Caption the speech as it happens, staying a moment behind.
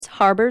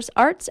harbors,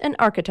 arts, and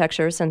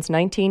architecture since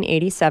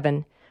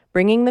 1987,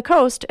 bringing the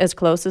coast as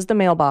close as the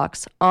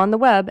mailbox, on the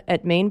web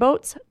at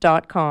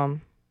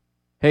mainboats.com.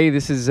 Hey,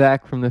 this is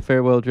Zach from the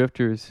Farewell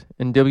Drifters,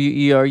 and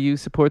WERU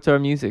supports our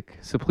music,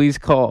 so please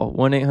call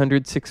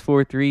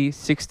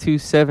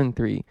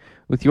 1-800-643-6273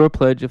 with your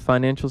pledge of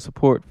financial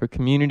support for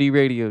community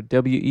radio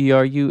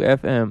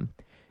WERU-FM,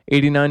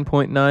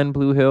 89.9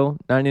 Blue Hill,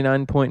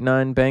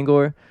 99.9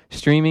 Bangor,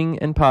 streaming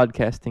and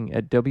podcasting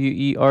at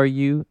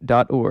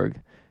weru.org.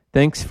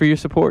 Thanks for your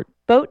support.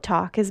 Boat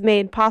Talk is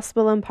made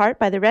possible in part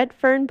by the Red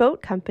Fern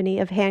Boat Company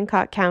of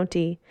Hancock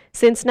County.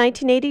 Since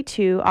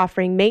 1982,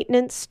 offering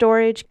maintenance,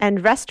 storage,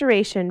 and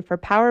restoration for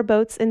power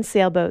boats and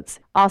sailboats.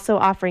 Also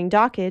offering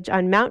dockage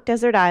on Mount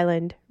Desert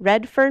Island,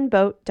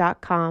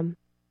 redfernboat.com.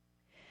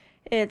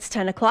 It's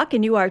 10 o'clock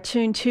and you are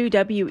tuned to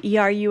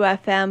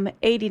WERU-FM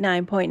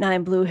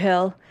 89.9 Blue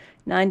Hill,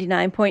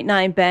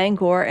 99.9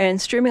 Bangor,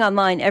 and streaming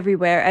online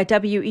everywhere at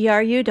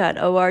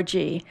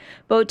weru.org.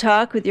 Boat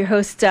Talk with your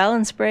hosts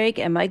Alan Sprague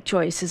and Mike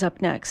Joyce is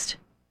up next.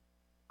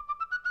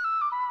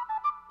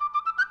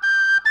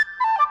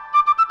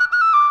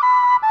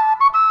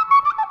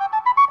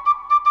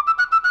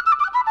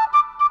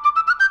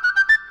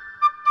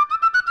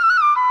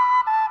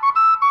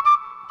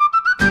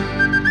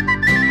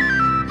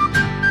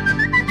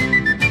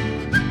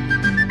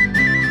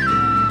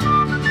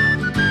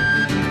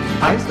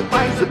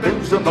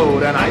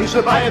 And I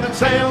survive and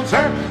sail,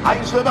 sir.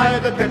 I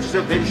survive and catch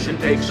the fish and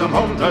take some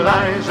home to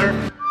lie, sir.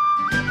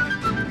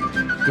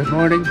 Good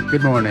morning.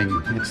 Good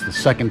morning. It's the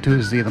second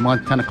Tuesday of the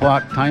month, 10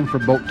 o'clock. Time for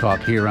Boat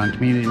Talk here on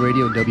Community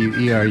Radio,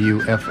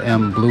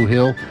 WERU-FM Blue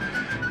Hill,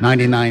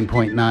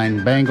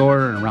 99.9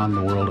 Bangor, and around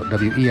the world at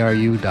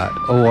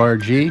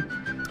weru.org.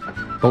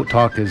 Boat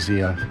Talk is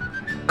the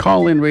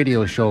call-in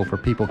radio show for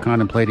people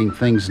contemplating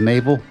things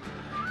naval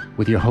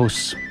with your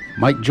hosts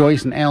Mike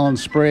Joyce and Alan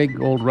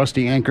Sprague, old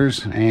rusty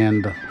anchors,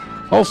 and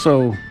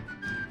also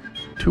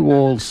two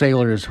old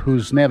sailors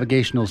whose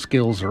navigational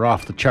skills are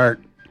off the chart.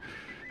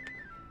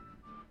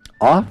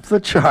 Off the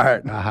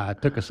chart.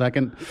 It took a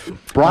second.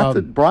 Brought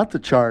the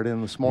chart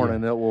in this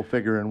morning. Yeah. It will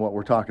figure in what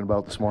we're talking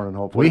about this morning,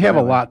 hopefully. We have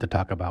a lot to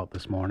talk about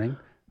this morning.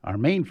 Our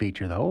main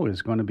feature, though,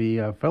 is going to be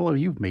a fellow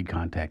you've made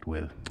contact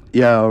with.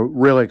 Yeah,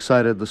 really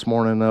excited this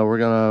morning.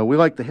 We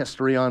like the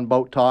history on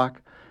Boat Talk.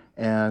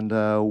 And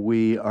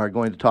we are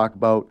going to talk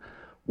about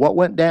what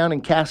went down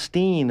in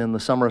Castine in the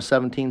summer of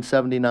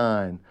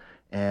 1779.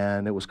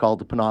 And it was called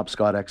the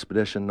Penobscot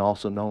Expedition,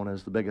 also known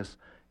as the biggest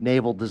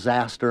naval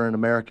disaster in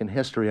American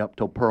history up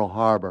till Pearl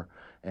Harbor.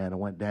 And it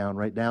went down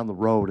right down the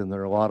road. And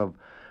there are a lot of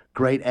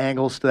great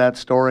angles to that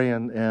story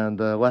and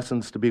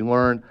lessons to be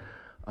learned.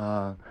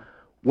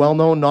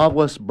 Well-known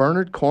novelist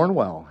Bernard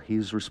Cornwell,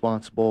 he's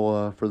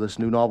responsible for this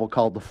new novel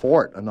called The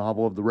Fort, a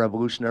novel of the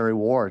Revolutionary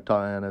War.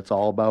 And it's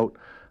all about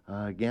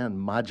again,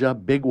 Maja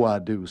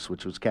Bigwadoos,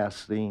 which was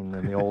Castine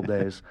in the old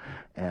days.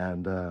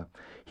 And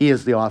he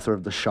is the author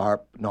of the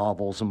Sharp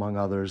novels, among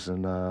others,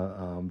 and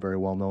very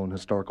well-known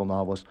historical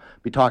novelist.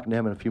 Be talking to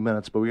him in a few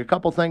minutes. But we got a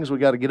couple things we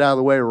got to get out of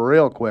the way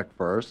real quick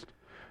first.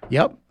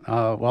 Yep.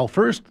 Well,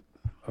 first,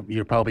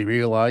 you probably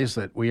realize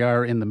that we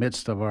are in the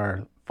midst of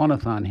our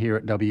Funathon here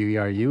at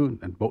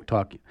WERU, and Boat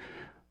Talk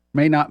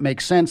may not make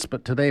sense,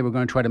 but today we're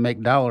going to try to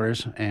make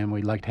dollars, and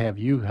we'd like to have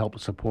you help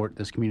support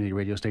this community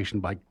radio station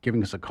by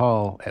giving us a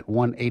call at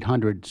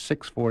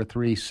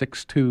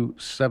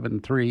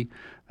 1-800-643-6273.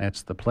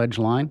 That's the pledge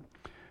line.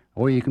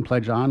 Or you can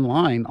pledge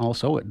online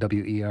also at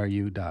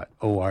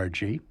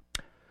weru.org.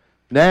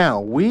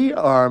 Now, we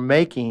are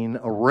making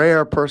a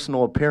rare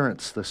personal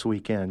appearance this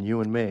weekend,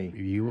 you and me.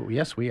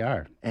 Yes, we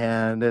are.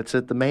 And it's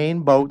at the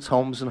Maine Boats,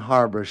 Homes, and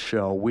Harbors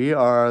show. We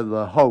are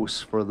the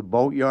hosts for the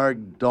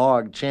Boatyard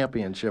Dog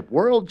Championship,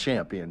 World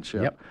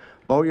Championship. Yep.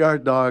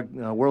 Boatyard Dog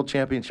World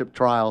Championship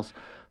trials,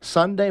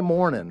 Sunday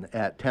morning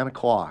at 10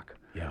 o'clock.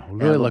 Yeah, we're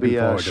really looking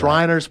forward to it.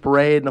 Shriners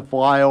Parade and a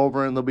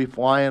flyover, and they'll be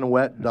flying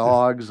wet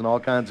dogs and all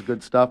kinds of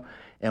good stuff.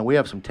 And we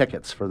have some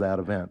tickets for that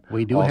event.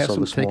 We do have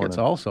some tickets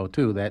also,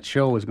 too. That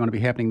show is going to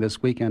be happening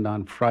this weekend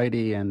on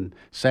Friday and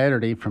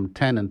Saturday from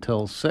 10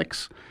 until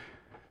 6.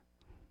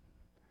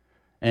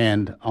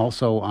 And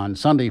also on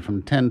Sunday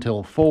from 10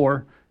 till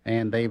 4.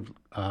 And they've,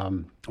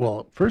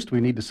 first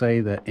we need to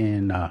say that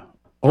in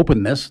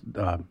openness,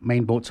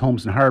 Maine Boats,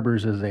 Homes, and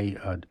Harbors is a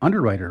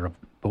underwriter of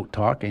Boat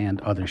Talk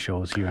and other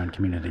shows here on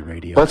Community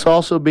Radio. Let's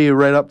also be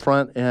right up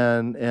front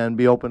and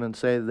be open and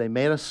say they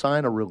made us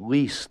sign a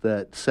release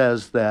that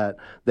says that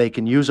they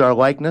can use our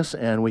likeness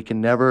and we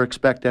can never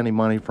expect any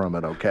money from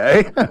it,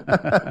 okay?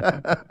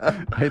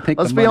 I think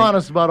Let's be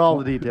honest about all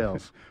the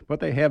details.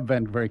 But they have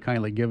been very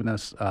kindly giving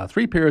us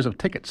 3 pairs of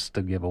tickets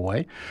to give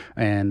away,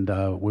 and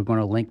we're going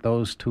to link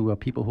those to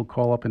people who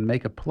call up and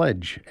make a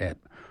pledge at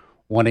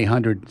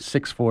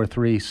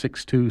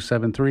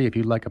 1-800-643-6273 if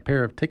you'd like a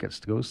pair of tickets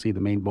to go see the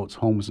Maine Boats,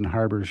 Homes, and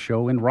Harbors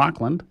show in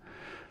Rockland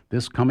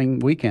this coming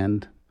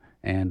weekend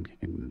and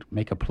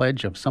make a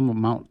pledge of some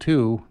amount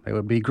too. That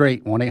would be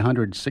great.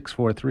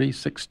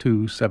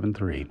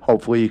 1-800-643-6273.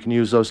 Hopefully you can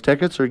use those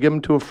tickets or give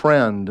them to a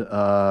friend. You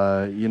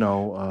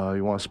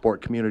want to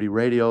support community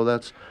radio.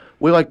 That's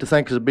we like to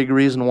think is a big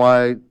reason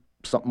why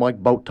something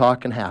like Boat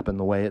Talk can happen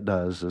the way it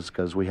does is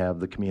because we have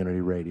the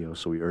community radio,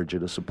 so we urge you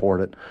to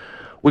support it.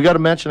 We got to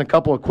mention a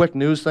couple of quick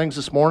news things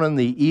this morning.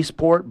 The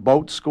Eastport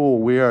Boat School,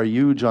 we are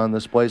huge on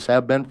this place,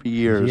 have been for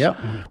years. Yep.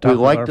 We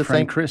like to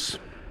think Chris.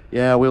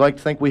 Yeah, we like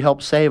to think we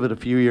helped save it a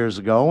few years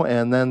ago,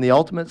 and then the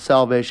ultimate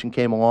salvation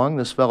came along.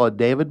 This fellow,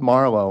 David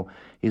Marlowe,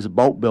 he's a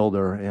boat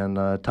builder in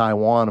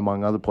Taiwan,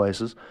 among other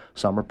places.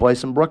 Summer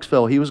Place in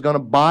Brooksville. He was going to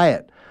buy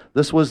it.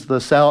 This was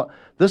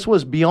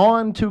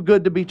beyond too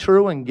good to be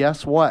true, and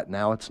guess what?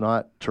 Now it's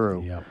not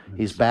true. Yep.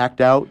 He's backed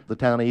out. The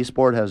town of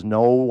Eastport has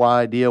no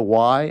idea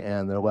why,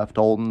 and they're left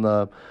holding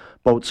the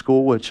boat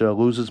school, which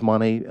loses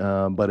money,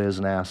 but is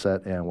an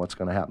asset. And what's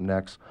going to happen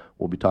next?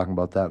 We'll be talking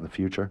about that in the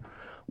future.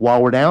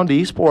 While we're down to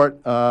Eastport,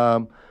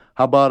 how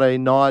about a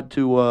nod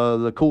to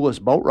the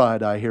coolest boat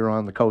ride I hear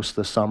on the coast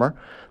this summer?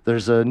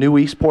 There's a new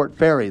Eastport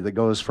ferry that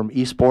goes from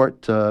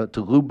Eastport to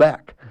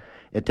Lubeck.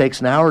 It takes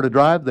an hour to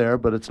drive there,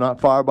 but it's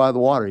not far by the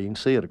water. You can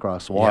see it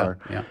across the water.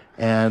 Yeah.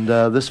 And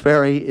this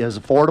ferry is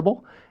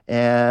affordable,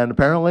 and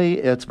apparently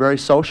it's very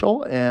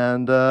social,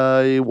 and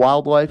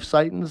wildlife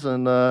sightings,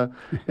 and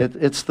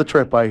it's the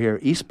trip I hear.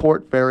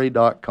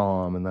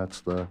 EastportFerry.com, and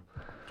that's the...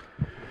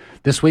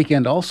 This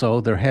weekend also,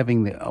 they're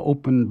having the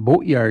open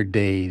boatyard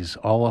days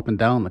all up and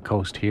down the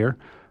coast here.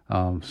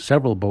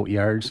 Several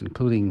boatyards,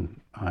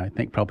 including, I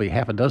think, probably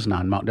half a dozen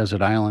on Mount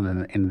Desert Island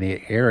and in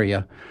the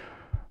area,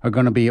 are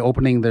going to be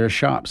opening their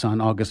shops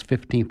on August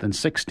 15th and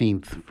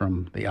 16th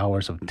from the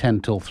hours of 10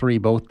 till 3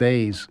 both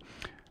days.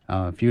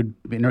 If you'd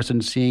be interested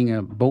in seeing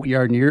a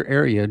boatyard in your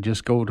area,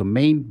 just go to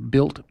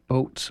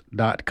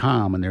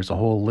mainbuiltboats.com, and there's a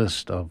whole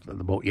list of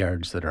the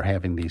boatyards that are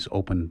having these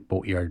open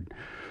boatyard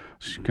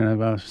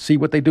kind of see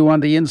what they do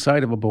on the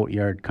inside of a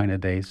boatyard kind of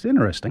day. It's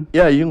interesting.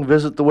 Yeah, you can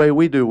visit the way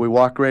we do. We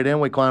walk right in,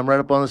 we climb right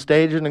up on the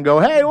stage and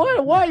go, hey,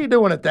 why are you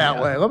doing it that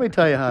way? Let me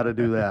tell you how to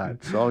do that.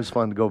 It's always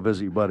fun to go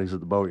visit your buddies at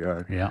the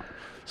boatyard. Yeah.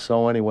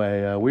 So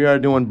anyway, we are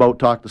doing Boat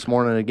Talk this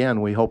morning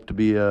again. We hope to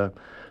be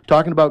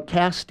talking about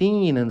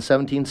Castine in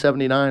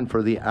 1779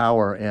 for the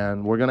hour,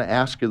 and we're going to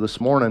ask you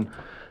this morning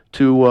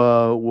to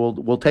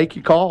we'll take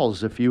your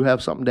calls. If you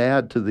have something to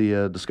add to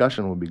the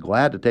discussion, we'll be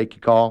glad to take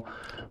your call.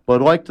 But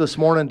I'd like this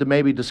morning to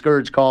maybe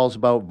discourage calls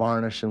about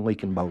varnish and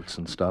leaking boats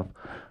and stuff.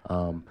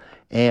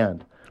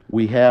 And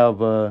we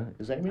have,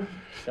 is Amy?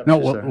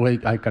 No,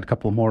 I got a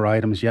couple more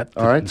items yet.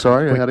 All right,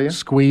 sorry, ahead of you.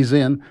 Squeeze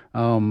in.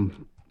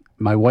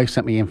 My wife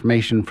sent me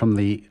information from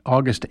the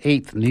August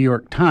 8th New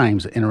York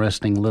Times,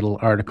 interesting little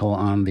article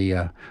on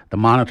the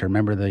Monitor.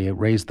 Remember they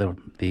raised the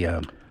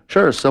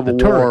sure, Civil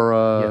the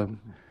War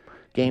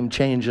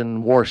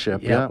game-changing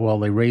warship. Yeah, well,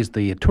 they raised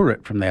the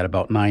turret from that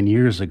about 9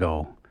 years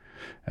ago.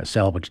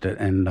 Salvaged it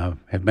and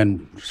have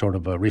been sort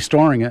of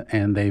restoring it,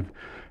 and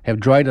have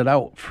dried it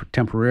out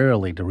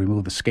temporarily to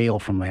remove the scale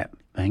from that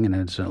thing. And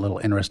it's a little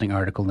interesting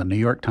article in the New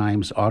York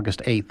Times,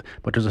 August 8th.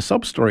 But there's a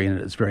sub-story in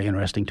it that's very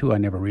interesting, too. I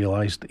never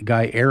realized.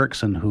 Guy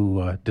Erickson,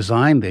 who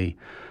designed the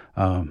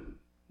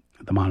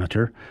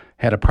Monitor,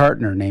 had a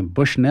partner named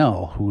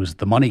Bushnell, who was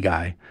the money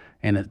guy.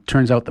 And it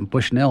turns out that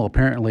Bushnell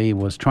apparently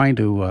was trying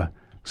to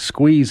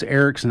squeeze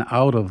Erickson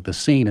out of the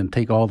scene and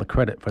take all the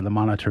credit for the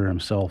Monitor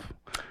himself.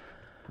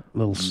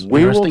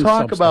 We will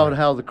talk about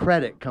how the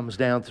credit comes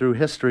down through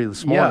history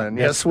this morning.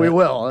 Yeah, yes, we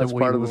will. That's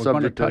part of the subject at hand.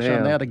 We're going to touch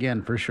on that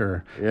again for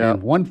sure. Yeah.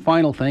 And one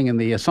final thing in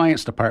the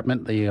science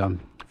department,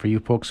 for you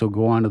folks who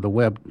go onto the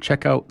web,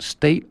 check out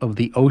State of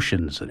the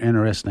Oceans, an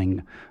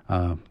interesting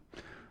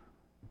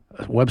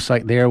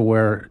website there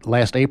where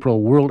last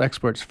April world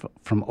experts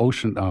from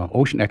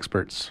ocean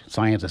experts,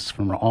 scientists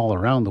from all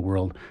around the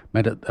world,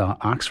 met at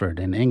Oxford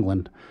in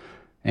England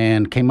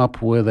and came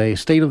up with a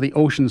State of the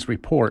Oceans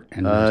report.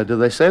 And do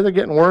they say they're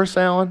getting worse,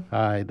 Alan?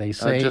 They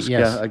say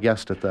yes. I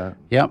guessed at that.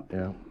 Yep.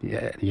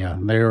 Yeah.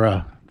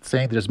 They're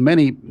saying there's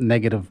many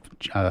negative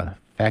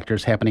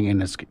factors happening in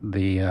this.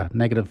 The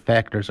negative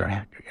factors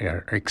are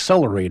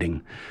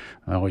accelerating.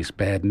 Always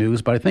bad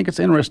news, but I think it's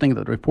interesting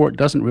that the report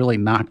doesn't really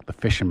knock the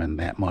fishermen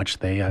that much.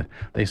 They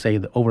say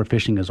that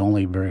overfishing is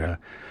only very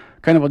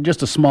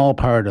just a small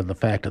part of the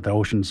fact that the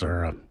oceans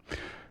are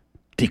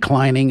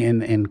declining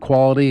in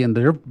quality, and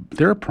their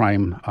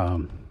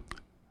prime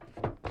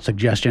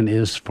suggestion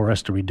is for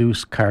us to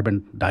reduce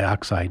carbon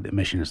dioxide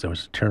emissions. There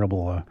was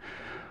terrible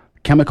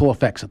chemical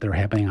effects that they're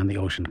happening on the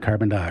ocean.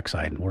 Carbon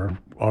dioxide. We're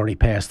already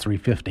past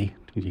 350.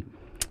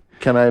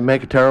 Can I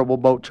make a terrible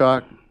boat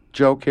talk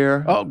joke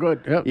here? Oh,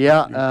 good. Yep.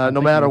 Yeah, no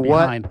matter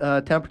what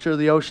temperature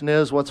the ocean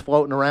is, what's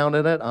floating around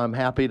in it, I'm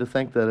happy to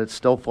think that it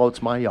still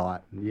floats my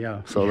yacht.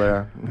 Yeah. So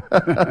there.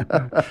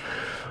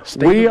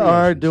 We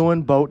are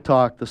doing Boat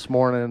Talk this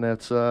morning.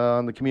 It's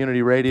on the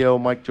community radio.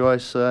 Mike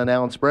Joyce and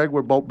Alan Sprague.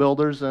 We're boat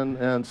builders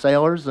and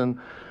sailors, and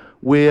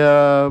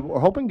we're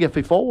hoping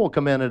Giffy Full will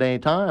come in at any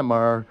time.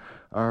 Our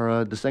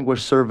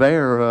distinguished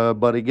surveyor,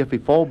 Buddy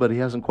Giffy Full, but he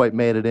hasn't quite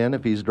made it in.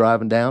 If he's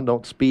driving down,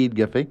 don't speed,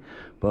 Giffy.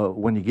 But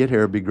when you get here,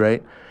 it'd be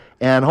great.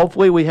 And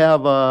hopefully we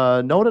have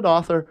noted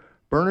author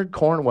Bernard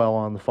Cornwell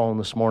on the phone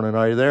this morning.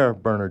 Are you there,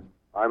 Bernard?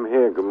 I'm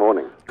here. Good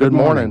morning. Good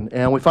morning.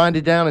 And we find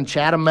you down in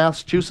Chatham,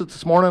 Massachusetts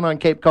this morning on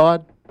Cape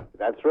Cod?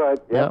 That's right.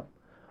 Yep.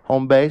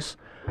 Home base.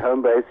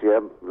 Home base, yeah,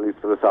 at least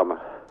for the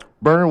summer.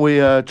 Bernard, we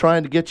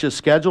trying to get you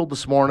scheduled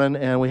this morning,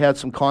 and we had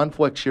some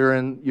conflicts. You're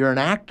an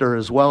actor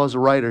as well as a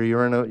writer.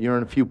 You're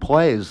in a few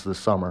plays this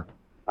summer.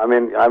 I'm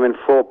in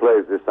 4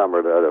 plays this summer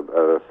at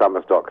a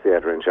summer stock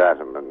theatre in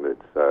Chatham, and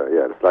it's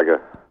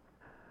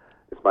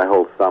my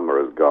whole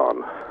summer is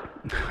gone.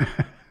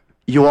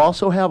 You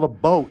also have a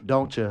boat,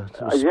 don't you?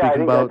 I think I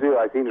do.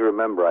 I seem to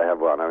remember I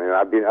have one. I mean,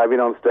 I've been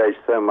on stage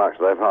so much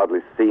that I've hardly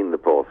seen the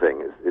poor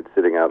thing. It's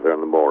sitting out there on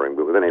the mooring,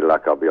 but with any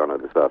luck, I'll be on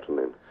it this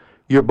afternoon.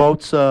 Your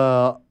boat's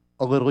a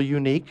little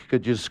unique.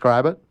 Could you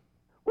describe it?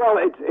 Well,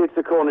 it's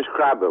a Cornish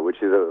crabber,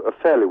 which is a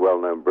fairly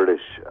well-known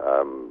British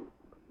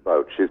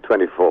boat. She's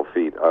 24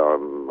 feet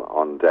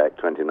on deck,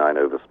 29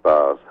 over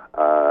spars.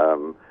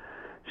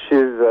 She's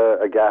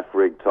a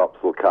gaff-rigged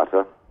topsail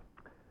cutter.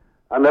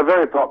 And they're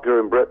very popular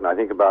in Britain. I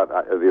think about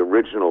the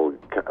original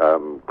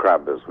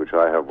crabbers, which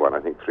I have one. I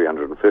think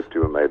 350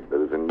 were made, but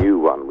there's a new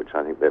one, which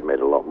I think they've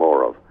made a lot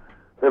more of.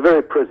 They're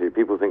very pretty.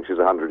 People think she's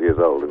 100 years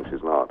old, and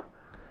she's not.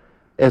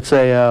 It's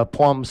a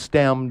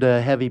plumb-stemmed,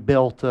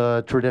 heavy-built,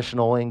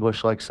 traditional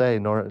English, crabber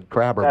boat.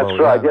 That's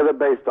right. Yeah, they're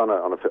based on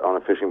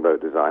a fishing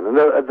boat design. And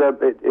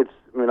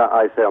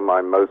I sail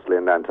mine mostly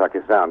in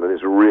Nantucket Sound, and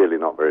it's really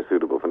not very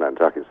suitable for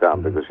Nantucket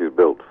Sound because she's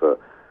built for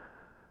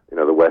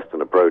the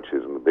western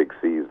approaches and the big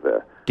seas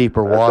there.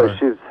 Deeper water.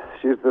 So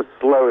she's the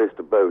slowest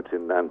boat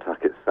in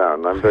Nantucket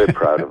Sound. I'm very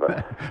proud of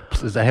her.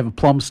 Does it have a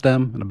plumb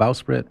stem and a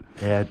bowsprit?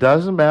 Yeah, it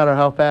doesn't matter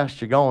how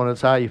fast you're going.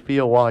 It's how you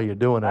feel while you're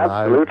doing it.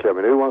 Absolutely. I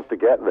mean, who wants to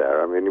get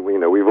there? I mean,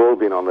 we've all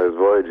been on those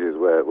voyages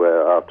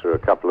where after a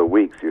couple of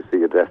weeks you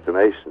see a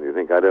destination. You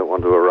think, I don't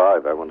want to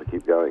arrive. I want to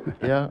keep going.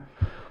 Yeah.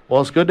 Well,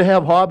 it's good to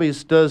have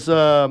hobbies. Does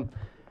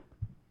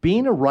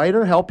being a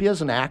writer help you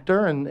as an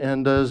actor,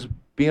 and does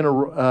being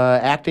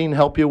acting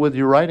help you with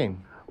your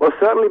writing? Well,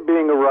 certainly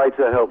being a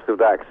writer helps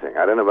with acting.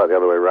 I don't know about the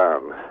other way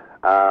around.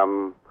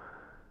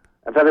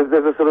 In fact,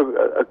 there's a sort of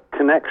a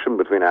connection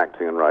between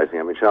acting and writing.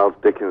 I mean, Charles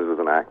Dickens was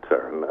an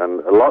actor,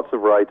 and lots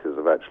of writers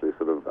have actually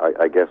sort of,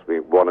 I guess, we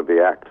want to be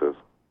actors.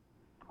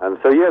 And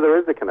so, yeah, there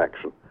is a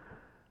connection.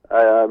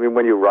 I mean,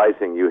 when you're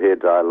writing, you hear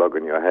dialogue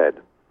in your head,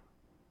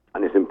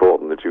 and it's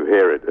important that you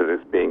hear it as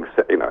it's being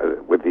said,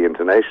 with the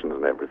intonations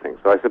and everything.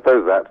 So I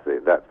suppose that's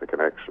the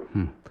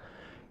connection.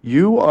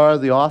 You are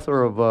the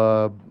author of,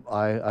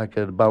 I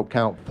could about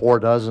count 4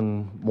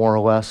 dozen, more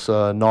or less,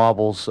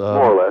 novels.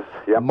 More or less,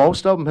 yeah.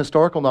 Most of them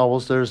historical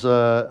novels. There's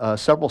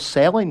several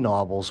sailing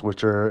novels,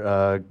 which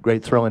are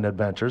great thrilling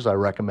adventures. I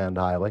recommend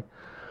highly.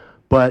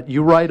 But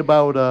you write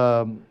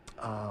about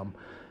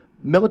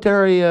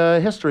military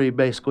history,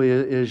 basically,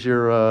 is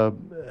your, I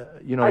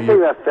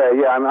think that's fair,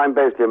 yeah. I'm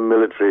basically a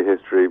military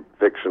history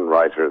fiction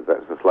writer.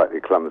 That's a slightly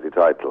clumsy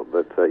title,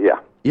 but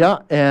yeah. Yeah,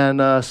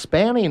 and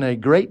spanning a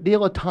great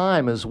deal of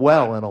time as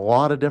well in a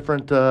lot of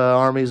different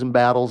armies and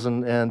battles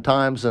and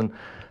times. And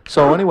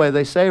so anyway,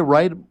 they say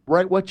write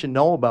what you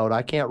know about.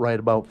 I can't write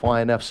about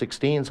flying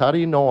F-16s. How do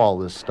you know all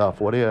this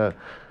stuff? What do you...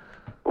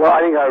 Well,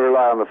 I think I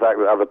rely on the fact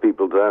that other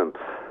people don't.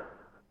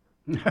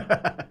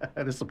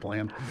 That is the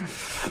plan.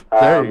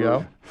 There you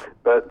go.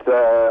 But,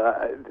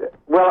 I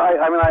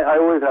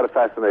always had a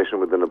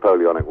fascination with the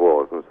Napoleonic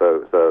Wars, and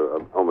so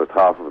almost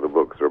half of the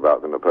books are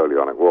about the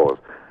Napoleonic Wars.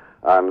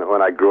 And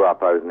when I grew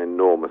up, I was an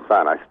enormous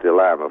fan. I still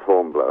am of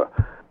Hornblower.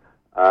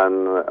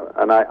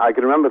 And I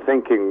can remember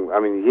thinking,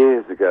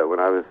 years ago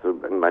when I was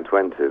in my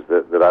 20s,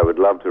 that I would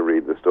love to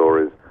read the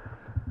stories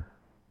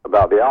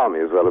about the Army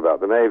as well about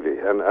the Navy,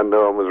 and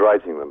no one was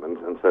writing them.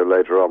 And so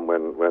later on,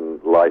 when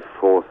life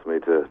forced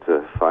me to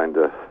find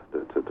to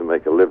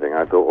make a living,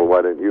 I thought, well,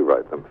 why don't you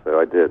write them? So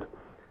I did.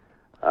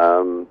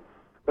 But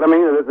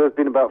there's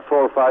been about 4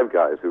 or 5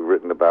 guys who've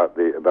written about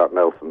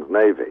Nelson's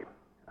Navy.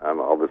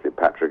 Obviously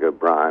Patrick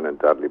O'Brien and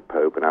Dudley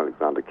Pope and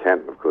Alexander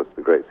Kent, and of course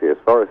the great C.S.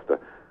 Forrester.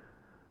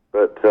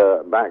 But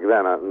back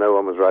then, no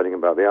one was writing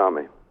about the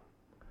Army.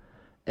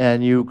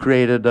 And you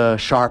created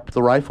Sharp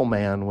the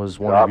Rifleman was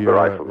one of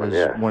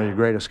your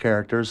greatest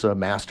characters.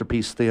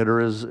 Masterpiece Theater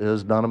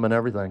is done them and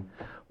everything.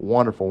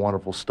 Wonderful,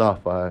 wonderful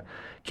stuff. I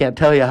can't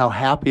tell you how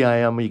happy I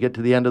am when you get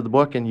to the end of the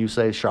book and you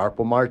say Sharp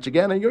will march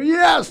again, and you go,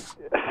 yes!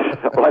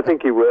 Well, I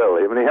think he will.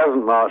 He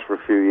hasn't marched for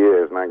a few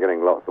years, and I'm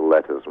getting lots of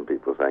letters from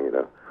people saying,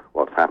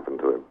 what's happened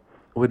to him.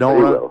 We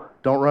don't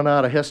run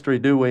out of history,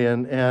 do we?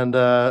 And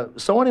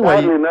so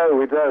anyway... No,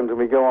 we don't, and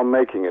we go on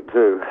making it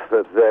too.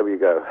 But there we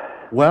go.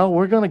 Well,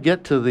 we're going to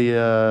get to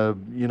the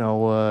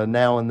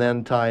now and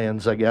then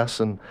tie-ins, I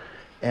guess. And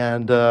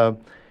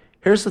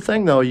here's the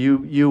thing, though.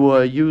 You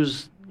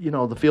use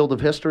the field of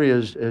history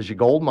as your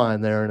gold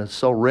mine there, and it's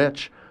so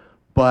rich.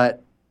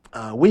 But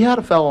we had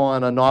a fellow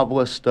on, a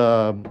novelist,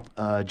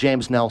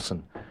 James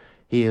Nelson.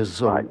 He is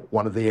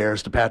one of the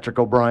heirs to Patrick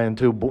O'Brien,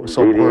 too.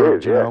 So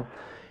blurred, you know.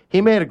 He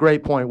made a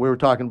great point. We were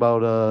talking about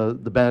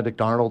the Benedict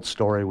Arnold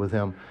story with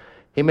him.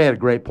 He made a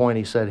great point.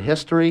 He said,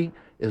 history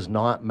is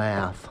not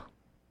math.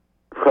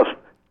 Well,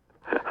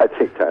 I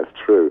think that's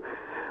true.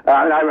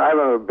 I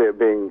remember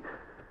being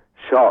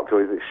shocked,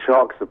 or is it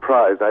shocked,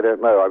 surprised? I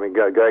don't know.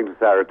 Going to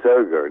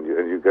Saratoga, and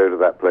you go to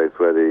that place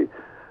where the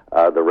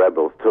the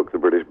rebels took the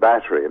British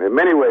battery. And in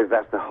many ways,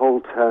 that's the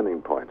whole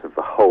turning point of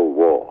the whole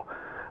war.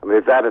 I mean,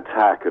 if that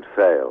attack had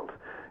failed,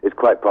 it's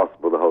quite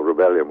possible the whole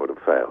rebellion would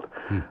have failed.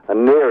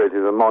 And near it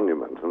is a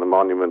monument, and the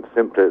monument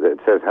simply, it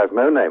says, has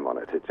no name on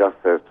it. It just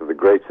says, to the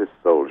greatest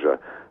soldier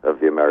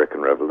of the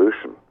American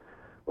Revolution.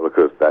 Well, of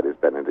course, that is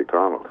Benedict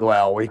Arnold.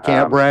 Well, we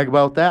can't brag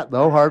about that,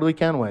 though, hardly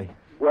can we?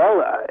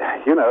 Well,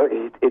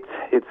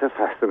 it's a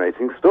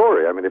fascinating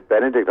story. I mean, if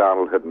Benedict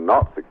Arnold had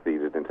not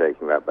succeeded in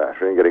taking that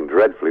battery and getting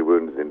dreadfully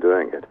wounded in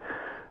doing it,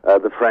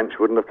 the French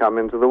wouldn't have come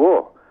into the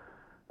war.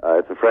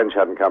 If the French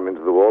hadn't come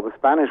into the war, the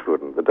Spanish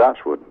wouldn't, the Dutch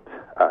wouldn't.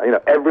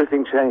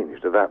 Everything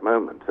changed at that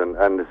moment,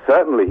 and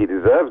certainly he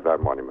deserves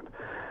that monument.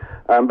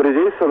 But it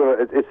is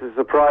it's a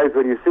surprise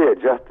when you see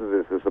it, just as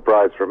it's a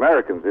surprise for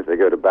Americans if they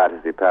go to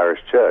Battersea Parish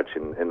Church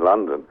in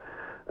London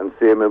and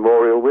see a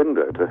memorial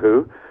window to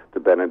who? To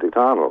Benedict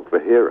Arnold,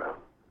 the hero.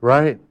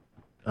 Right,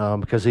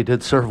 because he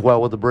did serve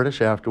well with the British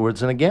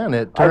afterwards. And again,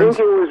 it I turns...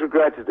 think he always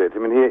regretted it. I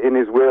mean, in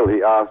his will,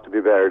 he asked to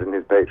be buried in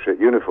his Patriot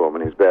uniform,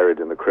 and he's buried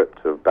in the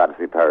crypt of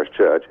Battersea Parish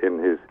Church in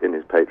his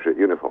Patriot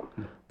uniform.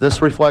 This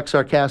reflects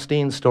our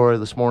Castine story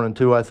this morning,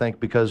 too, I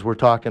think, because we're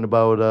talking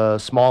about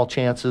small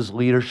chances,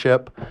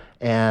 leadership,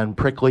 and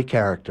prickly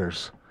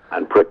characters.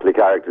 And prickly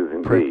characters,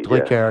 indeed. Prickly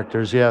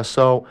characters, yeah.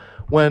 So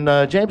when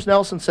James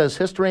Nelson says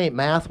history ain't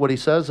math, what he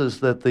says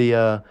is that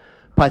the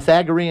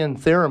Pythagorean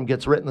theorem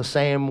gets written the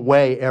same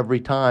way every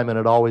time, and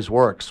it always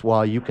works.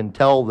 While you can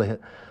tell the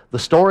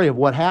story of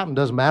what happened,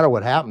 doesn't matter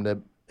what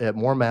happened. It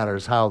more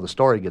matters how the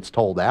story gets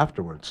told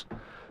afterwards.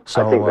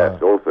 So, I think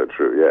that's also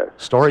true, yes.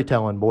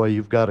 Storytelling, boy,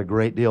 you've got a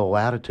great deal of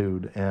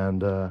latitude,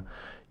 and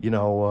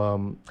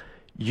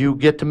you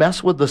get to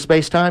mess with the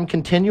space-time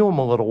continuum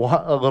a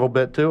little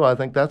bit too. I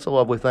think that's a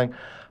lovely thing.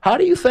 How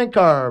do you think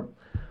we're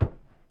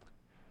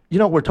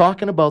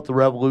talking about the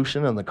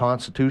Revolution and the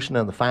Constitution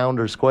and the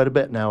founders quite a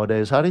bit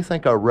nowadays. How do you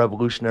think our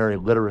revolutionary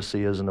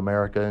literacy is in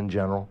America in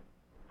general?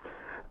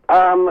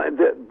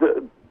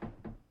 The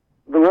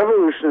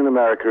Revolution in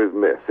America is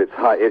myth.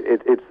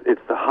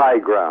 It's the high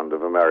ground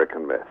of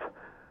American myth.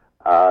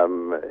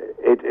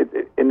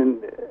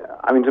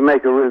 To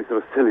make a really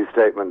sort of silly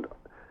statement,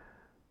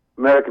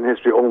 American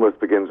history almost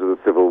begins with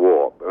the Civil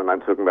War, and I'm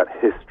talking about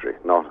history,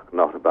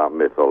 not about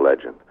myth or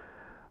legend.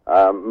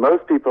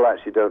 Most people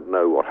actually don't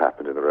know what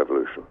happened in the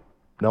Revolution.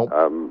 Nope.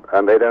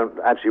 And they don't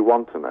actually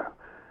want to know.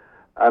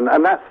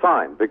 And that's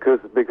fine, because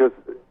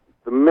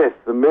the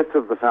myth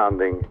of the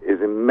founding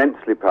is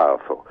immensely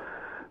powerful,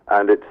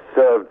 and it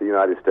served the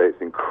United States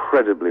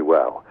incredibly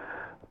well.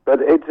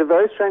 But it's a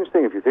very strange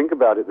thing. If you think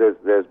about it,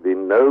 there's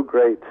been no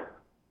great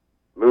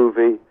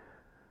movie,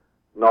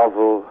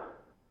 novel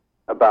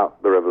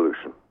about the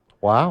Revolution.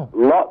 Wow.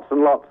 Lots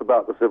and lots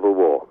about the Civil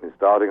War. I mean,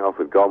 starting off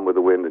with Gone with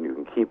the Wind, and you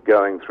can keep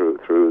going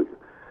through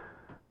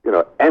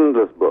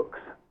endless books,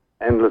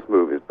 endless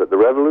movies. But the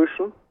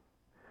Revolution,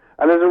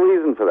 and there's a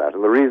reason for that.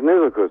 And the reason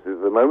is, of course,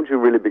 is the moment you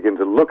really begin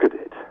to look at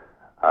it,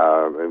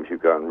 if you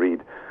go and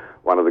read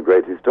one of the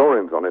great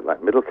historians on it,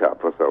 like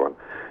Middlecap or so on,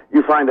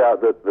 you find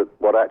out that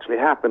what actually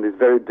happened is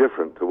very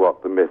different to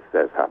what the myth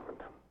says happened.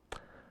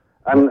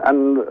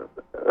 And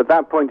at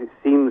that point, it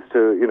seems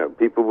to,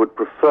 people would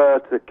prefer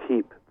to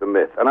keep the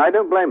myth. And I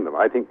don't blame them.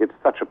 I think it's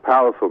such a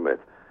powerful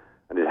myth,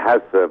 and it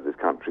has served this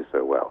country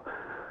so well,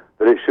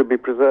 that it should be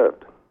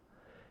preserved.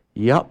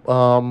 Yep.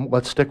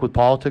 Let's stick with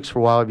politics for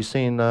a while. Have you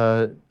seen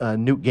Newt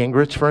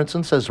Gingrich, for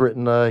instance, has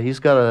written, he's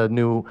got a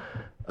new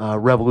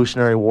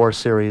Revolutionary War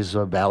series,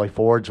 Valley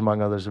Forge,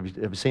 among others. Have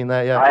you seen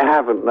that yet? I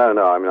haven't.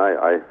 No. I mean,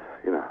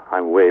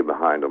 I'm way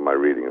behind on my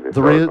reading of it.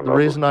 The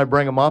reason I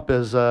bring him up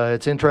is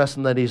it's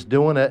interesting that he's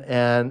doing it,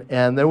 and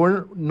they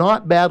were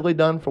not badly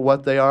done for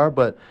what they are,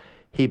 but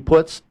he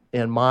puts,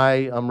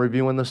 I'm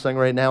reviewing this thing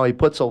right now, he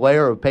puts a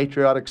layer of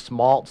patriotic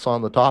schmaltz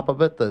on the top of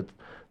it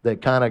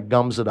that kind of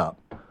gums it up.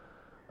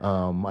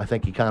 I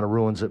think he kind of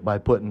ruins it by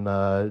putting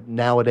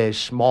nowadays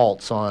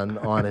schmaltz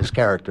on his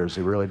characters.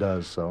 He really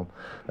does. So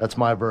that's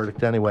my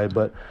verdict anyway.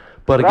 But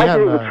again, I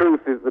think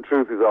the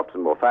truth is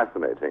often more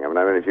fascinating. I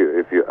mean,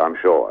 if you, I'm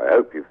sure, I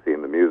hope you've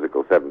seen the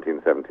musical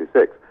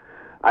 1776.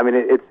 I mean,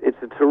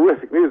 it's a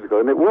terrific musical,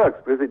 and it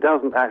works because it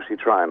doesn't actually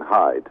try and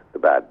hide the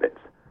bad bits.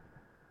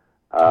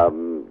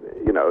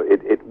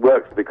 It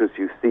works because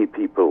you see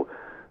people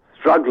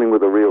struggling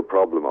with a real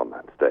problem on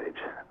that stage,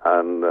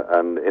 and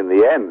in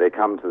the end they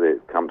come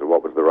to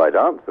what was the right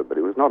answer, but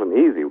it was not an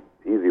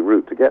easy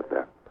route to get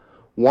there.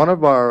 One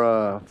of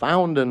our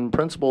founding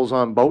principles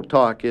on Boat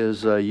Talk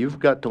is you've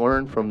got to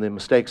learn from the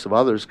mistakes of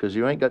others, because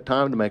you ain't got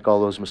time to make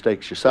all those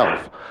mistakes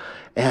yourself.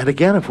 And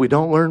again, if we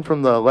don't learn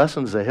from the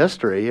lessons of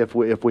history, if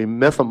we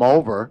myth them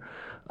over,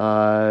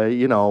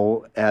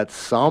 at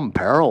some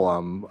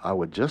peril, I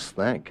would just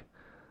think.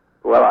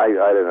 Well, I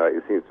don't know.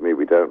 It seems to me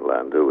we don't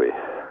learn, do we?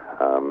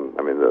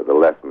 I mean, the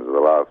lessons of the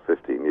last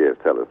 15 years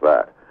tell us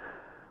that.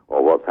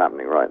 Or what's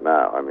happening right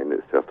now. I mean,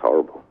 it's just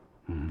horrible.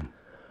 Mm-hmm.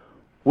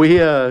 We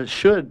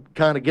should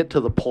kind of get to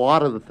the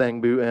plot of the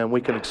thing, and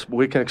we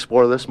can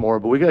explore this more,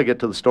 but we got to get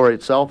to the story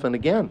itself. And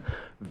again,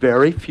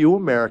 very few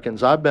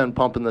Americans. I've been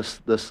pumping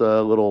this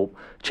little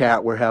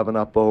chat we're having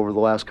up over the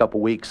last couple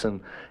weeks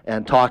and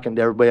talking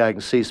to everybody I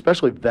can see,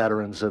 especially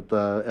veterans at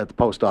the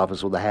post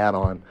office with a hat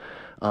on.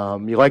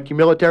 You like your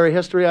military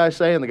history, I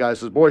say? And the guy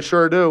says, boy,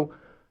 sure do.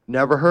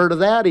 Never heard of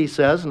that, he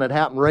says, and it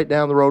happened right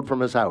down the road from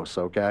his house,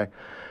 okay?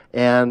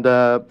 And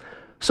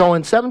so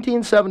in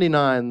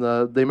 1779,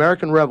 the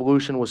American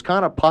Revolution was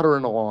kind of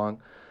puttering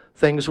along.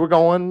 Things were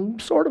going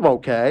sort of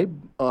okay.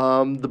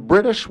 The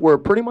British were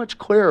pretty much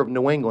clear of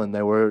New England.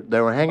 They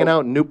were hanging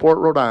out in Newport,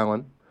 Rhode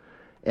Island,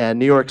 and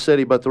New York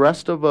City, but the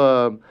rest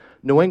of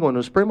New England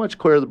was pretty much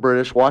clear of the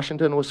British.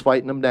 Washington was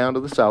fighting them down to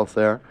the south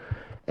there.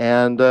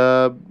 And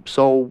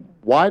so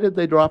why did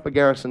they drop a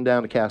garrison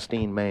down to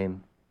Castine,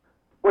 Maine?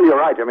 Well, you're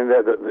right. I mean,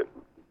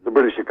 the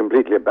British had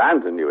completely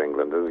abandoned New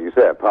England, as you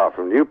say, apart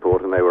from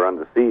Newport, and they were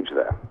under siege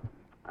there.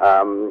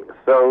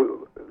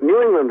 So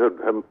New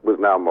England was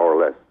now more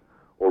or less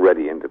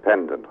already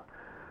independent,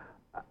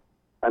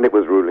 and it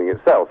was ruling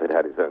itself. It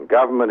had its own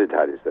government, it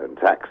had its own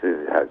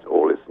taxes, it had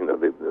all its,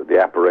 the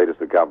apparatus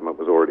of government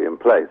was already in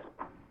place.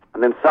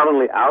 And then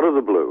suddenly, out of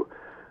the blue,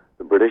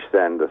 the British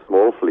send a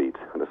small fleet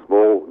and a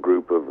small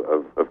group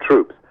of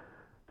troops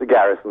to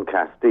garrison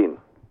Castine.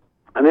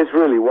 And this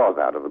really was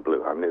out of the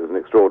blue. I mean, it was an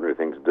extraordinary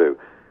thing to do.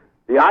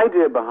 The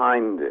idea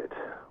behind it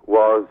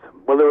was,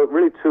 well, there were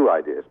really two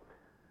ideas.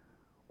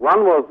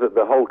 One was that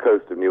the whole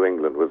coast of New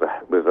England was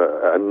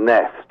a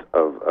nest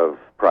of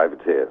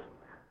privateers.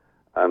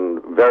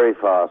 And very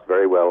fast,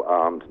 very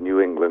well-armed New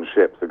England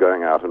ships are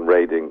going out and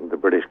raiding the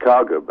British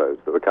cargo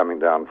boats that were coming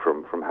down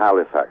from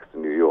Halifax to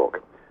New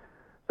York.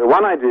 So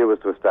one idea was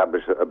to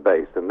establish a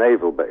base, a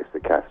naval base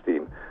at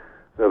Castine,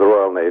 so the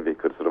Royal Navy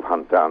could sort of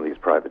hunt down these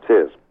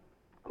privateers.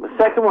 The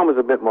second one was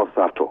a bit more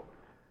subtle.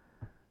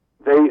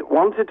 They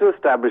wanted to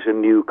establish a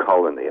new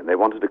colony, and they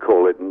wanted to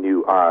call it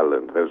New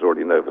Ireland. There was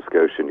already Nova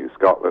Scotia, New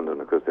Scotland,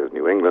 and of course there was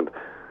New England.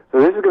 So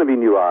this is going to be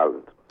New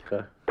Ireland.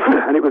 Okay.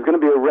 And it was going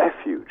to be a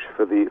refuge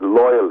for the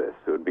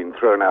loyalists who had been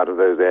thrown out of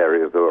those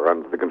areas that were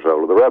under the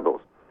control of the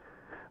rebels.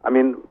 I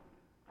mean,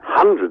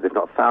 hundreds, if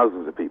not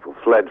thousands of people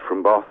fled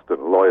from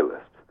Boston,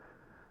 loyalists,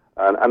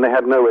 and they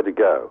had nowhere to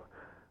go.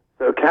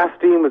 So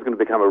Castine was going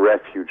to become a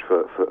refuge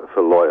for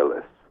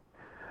loyalists.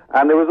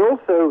 And there was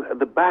also, at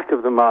the back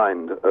of the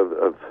mind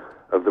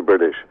of the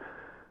British,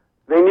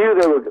 they knew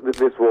that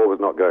this war was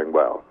not going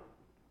well.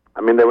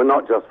 I mean, they were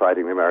not just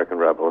fighting the American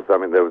rebels. I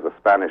mean, there was a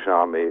Spanish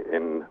army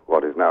in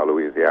what is now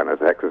Louisiana,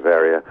 Texas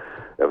area.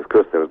 Of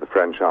course, there was the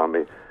French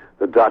army.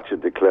 The Dutch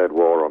had declared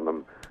war on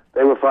them.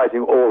 They were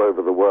fighting all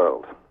over the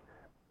world.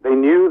 They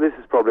knew this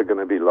is probably going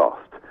to be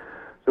lost.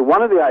 So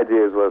one of the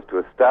ideas was to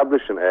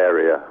establish an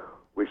area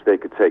which they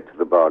could take to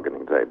the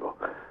bargaining table,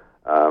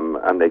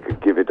 and they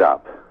could give it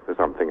up for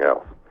something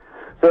else.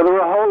 So there were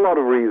a whole lot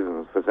of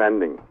reasons for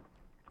sending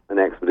an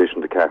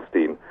expedition to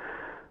Castine,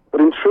 but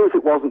in truth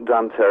it wasn't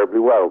done terribly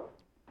well.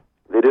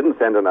 They didn't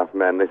send enough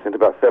men. They sent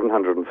about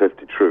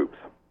 750 troops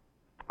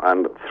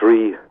and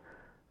 3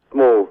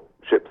 small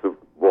ships of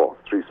war,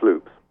 3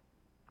 sloops,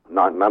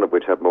 none of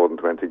which had more than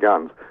 20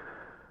 guns.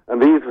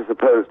 And these were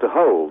supposed to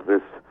hold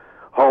this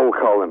whole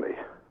colony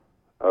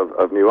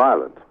of New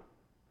Ireland.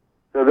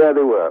 So there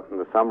they were, in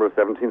the summer of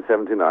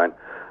 1779,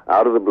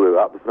 out of the blue,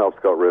 up the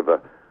Penobscot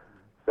River,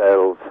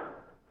 sails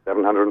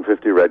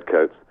 750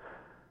 redcoats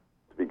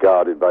to be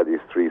guarded by these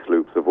 3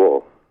 sloops of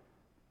war.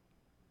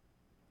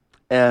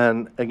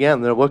 And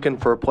again, they're looking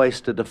for a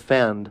place to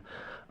defend.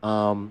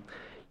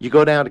 You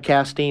go down to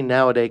Castine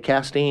nowadays.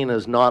 Castine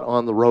is not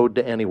on the road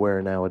to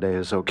anywhere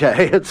nowadays,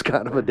 okay? It's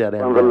kind of a dead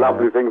end. One of the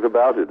lovely things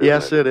about it,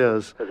 yes, it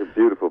is. It's a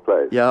beautiful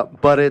place. Yeah,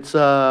 but it's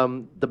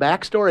the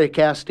backstory of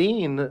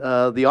Castine.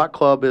 The yacht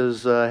club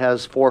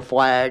has 4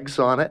 flags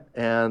on it,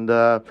 and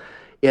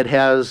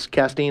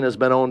Castine has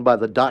been owned by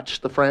the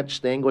Dutch, the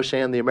French, the English,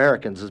 and the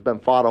Americans. It's been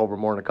fought over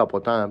more than a couple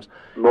of times.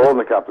 More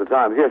than a couple of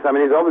times, yes. I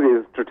mean, it's obviously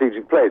a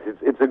strategic place.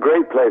 It's a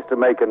great place to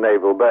make a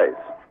naval base.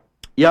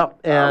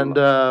 Yep, and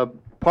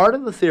part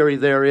of the theory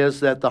there is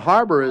that the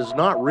harbor is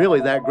not really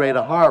that great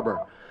a harbor.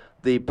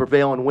 The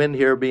prevailing wind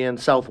here being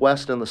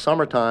southwest in the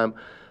summertime,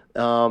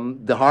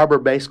 the harbor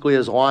basically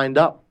is lined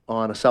up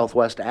on a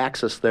southwest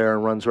axis there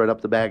and runs right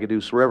up the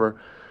Bagaduce River.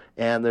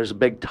 And there's a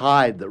big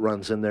tide that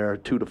runs in there,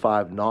 2 to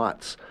 5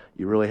 knots.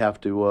 You really have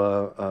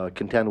to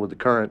contend with the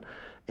current.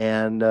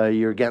 And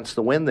you're against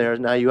the wind there.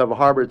 Now you have a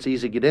harbor that's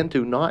easy to get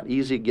into, not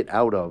easy to get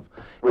out of.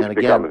 Which and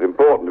becomes again,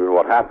 important in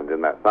what happened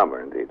in that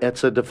summer, indeed.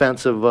 It's a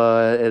defensive,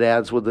 it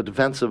adds with the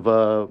defensive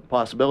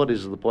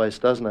possibilities of the place,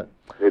 doesn't it?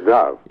 It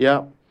does.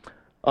 Yeah.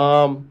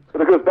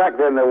 But of course, back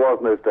then there was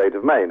no state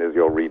of Maine, as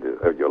your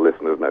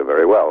listeners know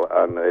very well,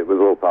 and it was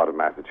all part of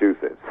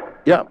Massachusetts.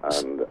 Yeah.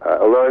 And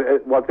although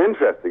what's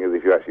interesting is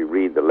if you actually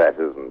read the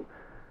letters and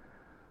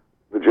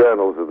the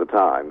journals of the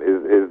time,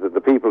 is that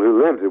the people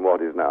who lived in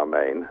what is now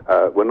Maine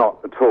were not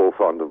at all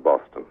fond of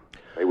Boston.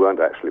 They weren't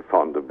actually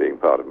fond of being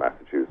part of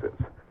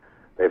Massachusetts.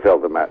 They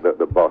felt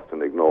that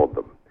Boston ignored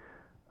them.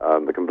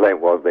 The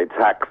complaint was they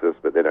tax us,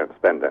 but they don't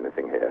spend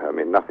anything here. I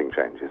mean, nothing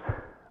changes.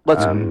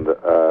 So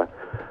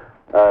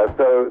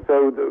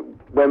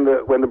when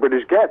the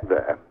British get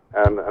there,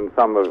 and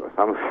some of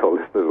your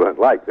listeners won't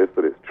like this,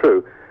 but it's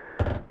true,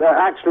 they're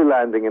actually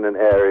landing in an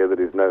area that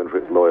is known for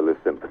its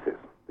loyalist sympathies.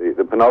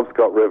 The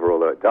Penobscot River,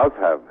 although it does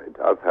have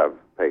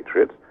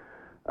patriots,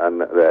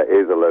 and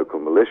there is a local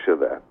militia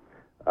there,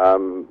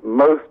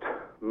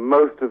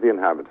 most of the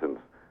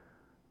inhabitants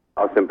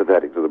are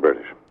sympathetic to the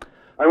British.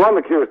 And one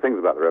of the curious things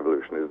about the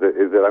Revolution is that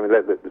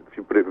if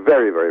you put it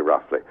very, very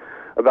roughly,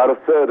 about a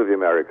third of the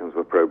Americans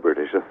were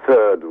pro-British, a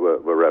third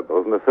were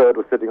rebels, and a third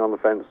were sitting on the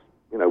fence,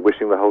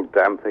 wishing the whole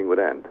damn thing would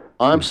end.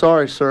 I'm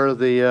sorry, sir.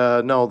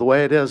 The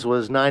way it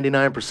was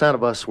 99%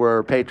 of us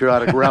were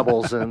patriotic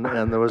rebels, and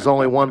there was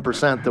only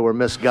 1% that were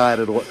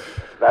misguided.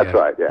 That's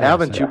right, yeah.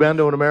 Haven't you been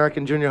to an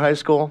American junior high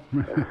school?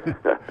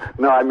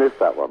 No, I missed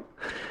that one.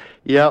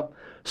 Yep.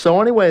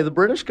 So anyway, the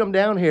British come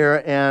down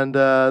here, and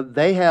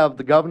they have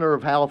the governor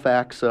of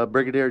Halifax,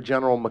 Brigadier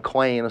General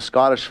Maclean, a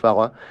Scottish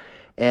fella,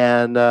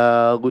 and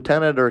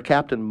Lieutenant or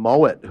Captain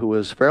Mowat, who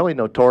was fairly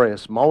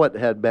notorious. Mowat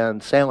had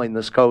been sailing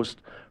this coast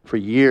for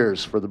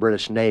years for the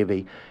British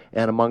Navy,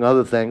 and among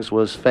other things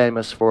was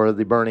famous for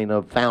the burning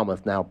of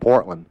Falmouth, now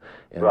Portland,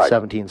 in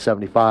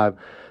 1775.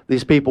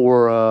 These people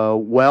were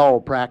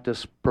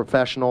well-practiced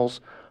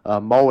professionals.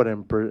 Mowat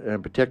in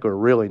particular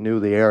really knew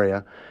the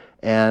area.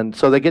 And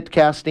so they get to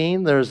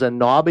Castine. There's a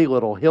knobby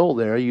little hill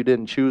there. You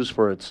didn't choose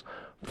for its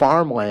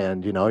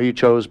farmland, you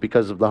chose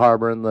because of the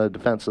harbor and the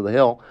defense of the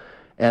hill.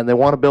 And they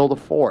want to build a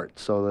fort,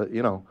 so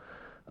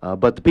that,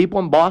 but the people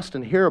in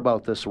Boston hear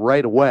about this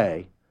right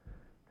away.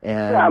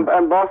 And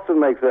Boston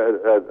makes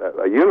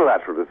a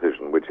unilateral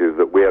decision, which is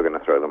that we are going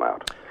to throw them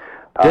out.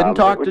 Didn't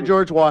talk to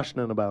George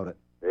Washington about it.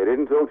 They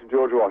didn't talk to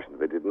George Washington.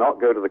 They did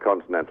not go to the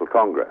Continental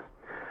Congress.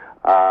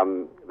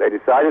 They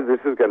decided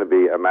this was going to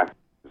be a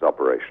Massachusetts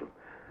operation.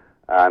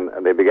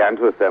 And they began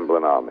to assemble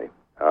an army,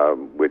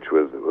 which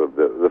was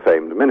the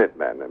famed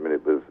Minutemen. I mean,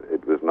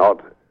 it was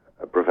not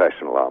a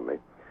professional army.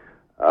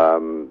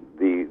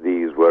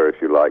 These were,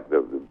 if you like,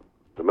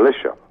 the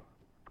militia.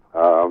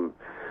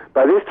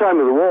 By this time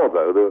of the war,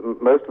 though,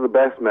 most of the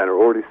best men are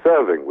already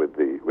serving with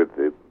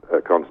the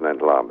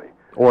Continental Army,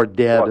 or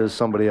dead, as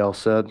somebody else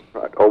said.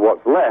 Right, or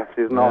what's left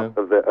is not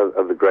of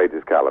the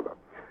greatest caliber.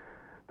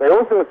 They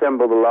also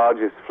assembled the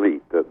largest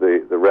fleet that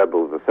the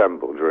rebels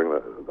assembled during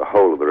the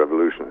whole of the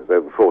Revolution. It's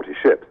over 40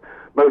 ships.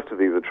 Most of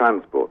these are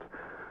transports.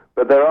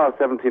 But there are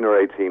 17 or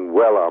 18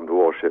 well-armed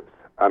warships,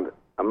 and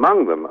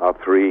among them are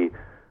 3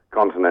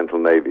 Continental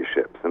Navy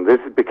ships. And this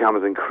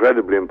becomes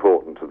incredibly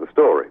important to the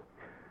story.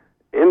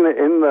 In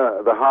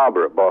the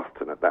harbor at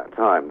Boston at that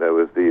time, there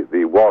was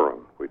the Warren,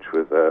 which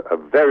was a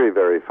very,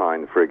 very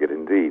fine frigate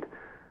indeed.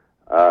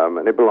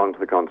 And it belonged to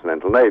the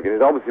Continental Navy. And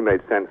it obviously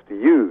made sense to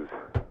use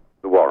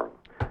the Warren.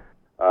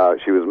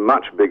 She was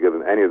much bigger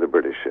than any of the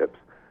British ships,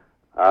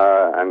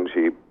 and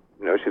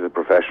she's a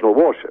professional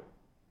warship.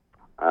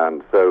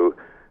 And so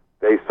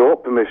they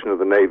sought permission of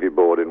the Navy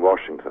Board in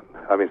Boston,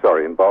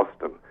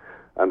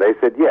 and they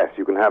said, yes,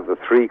 you can have the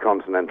 3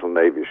 Continental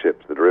Navy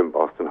ships that are in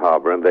Boston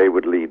Harbor, and they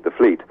would lead the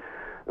fleet.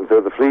 And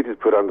so the fleet is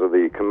put under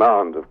the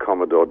command of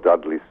Commodore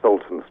Dudley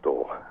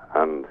Saltonstall,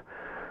 and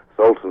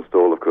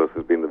Saltonstall, of course,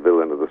 has been the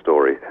villain of the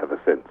story ever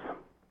since.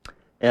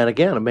 And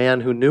again, a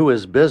man who knew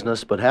his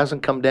business, but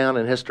hasn't come down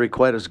in history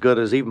quite as good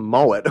as even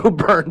Mowat, who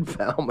burned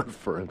Falmouth,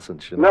 for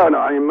instance. No,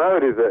 I mean,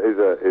 Mowat is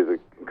a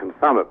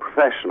consummate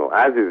professional,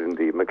 as is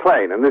indeed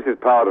Maclean, and this is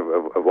part of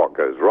what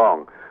goes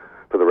wrong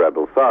for the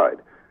rebel side,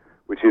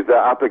 which is they're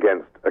up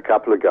against a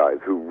couple of guys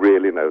who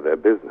really know their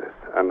business,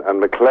 and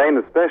Maclean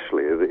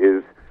especially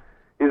is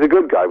a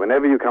good guy.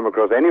 Whenever you come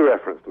across any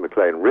reference to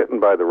Maclean written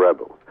by the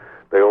rebels,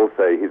 they all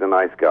say he's a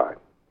nice guy.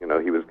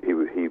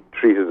 He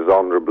treated us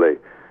honorably.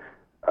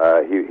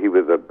 He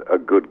was a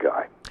good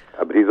guy.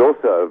 But he's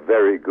also a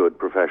very good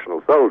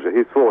professional soldier.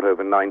 He's fought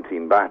over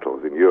 19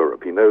 battles in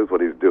Europe. He knows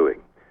what he's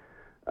doing.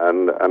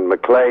 And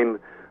Maclean,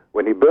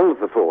 when he builds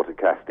the fort at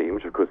Castine,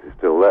 which of course is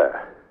still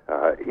there,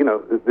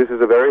 this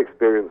is a very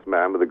experienced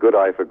man with a good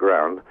eye for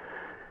ground.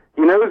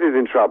 He knows he's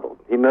in trouble.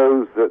 He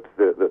knows that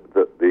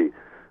the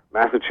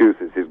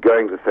Massachusetts is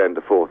going to send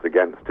a force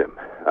against him.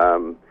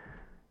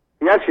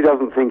 He actually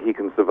doesn't think he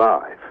can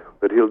survive,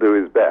 but he'll do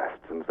his best,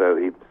 and so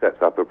he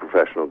sets up a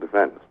professional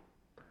defense.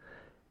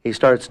 He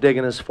starts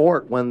digging his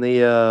fort when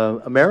the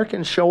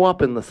Americans show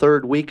up in the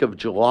 3rd week of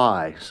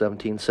July,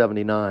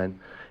 1779.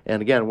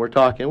 And again, we're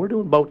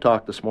doing boat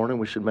talk this morning,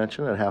 we should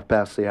mention,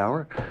 at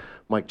hour.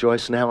 Mike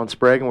Joyce and Alan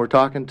Sprague, and we're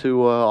talking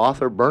to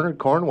author Bernard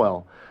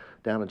Cornwell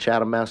down in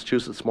Chatham,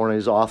 Massachusetts this morning.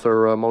 He's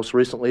author most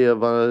recently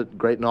of a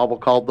great novel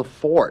called The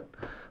Fort,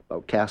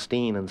 about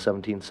Castine in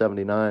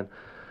 1779.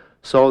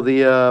 So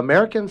the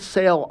Americans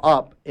sail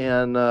up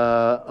in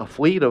a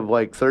fleet of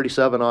like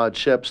 37-odd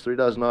ships,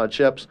 36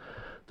 ships.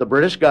 The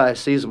British guy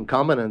sees them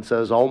coming and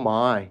says, "Oh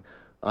my,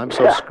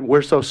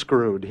 we're so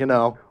screwed,"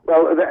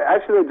 Well,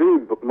 actually, they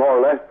do more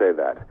or less say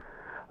that.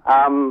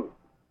 And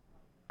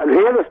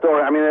here's the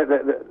story. I mean,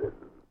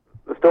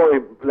 the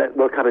story,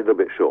 we'll cut it a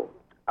bit short.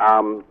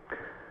 The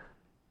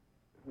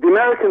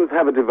Americans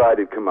have a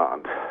divided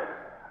command.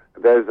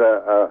 There's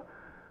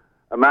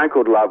a man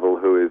called Lovell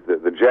who is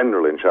the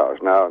general in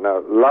charge. Now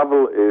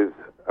Lovell is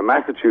a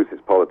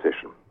Massachusetts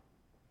politician.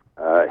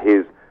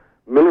 His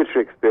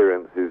military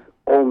experience is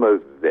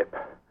almost zip,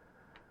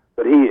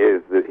 but he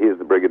is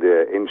the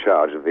brigadier in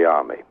charge of the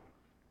army.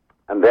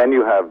 And then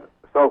you have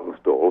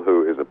Saltonstall,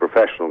 who is a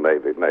professional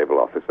naval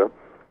officer,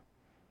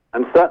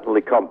 and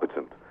certainly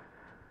competent.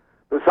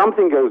 But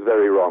something goes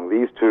very wrong.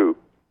 These two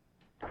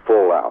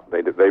fall out.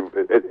 By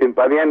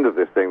the end of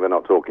this thing, they're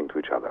not talking to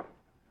each other.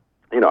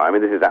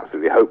 This is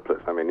absolutely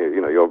hopeless.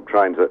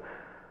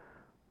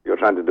 You're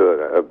trying to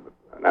do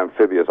an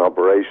amphibious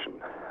operation,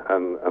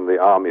 and the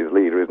Army's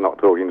leader is not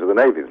talking to the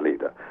Navy's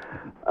leader.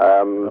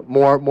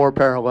 More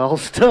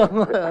parallels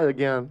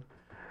again.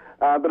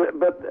 But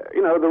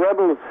the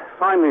rebels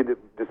finally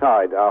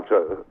decide,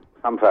 after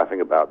some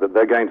faffing about, that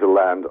they're going to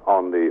land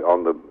on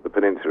the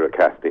peninsula at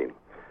Castine.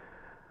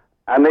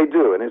 And they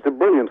do, and it's a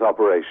brilliant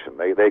operation.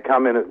 They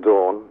come in at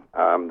dawn.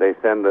 They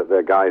send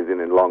their guys in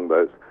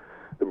longboats.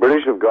 The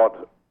British have got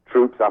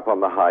troops up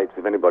on the heights.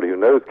 If anybody who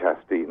knows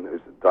Castine,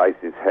 there's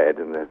Dice's Head,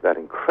 and there's that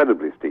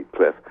incredibly steep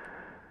cliff.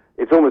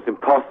 It's almost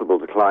impossible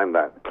to climb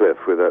that cliff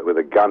with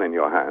a gun in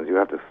your hands. You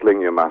have to sling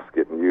your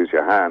musket and use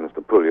your hands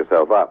to pull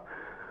yourself up.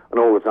 And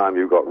all the time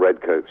you've got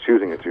redcoats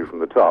shooting at you from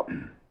the top.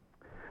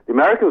 The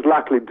Americans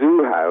luckily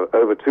do have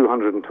over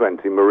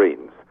 220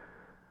 Marines.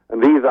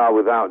 And these are,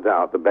 without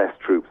doubt, the best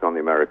troops on the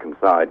American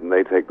side, and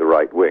they take the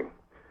right wing.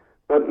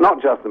 But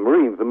not just the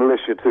Marines, the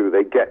militia too.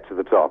 They get to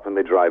the top and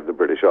they drive the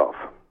British off.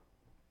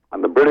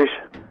 And the British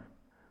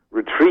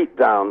retreat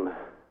down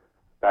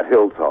that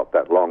hilltop,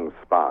 that long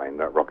spine,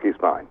 that rocky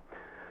spine,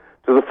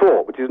 to the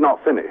fort, which is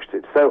not finished.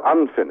 It's so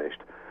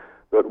unfinished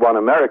that one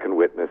American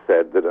witness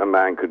said that a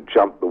man could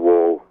jump the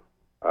wall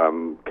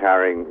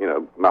carrying,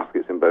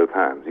 muskets in both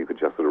hands. You could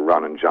just sort of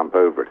run and jump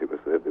over it.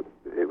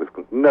 It was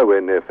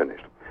nowhere near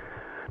finished.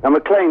 Now,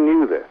 Maclean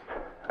knew this,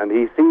 and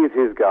he sees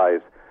his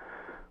guys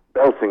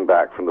belting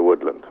back from the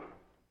woodland.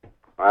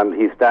 And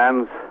he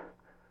stands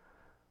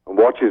and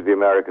watches the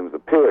Americans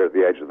appear at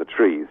the edge of the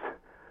trees.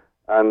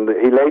 And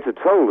he later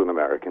told an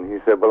American, he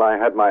said, well, I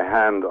had my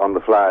hand on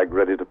the flag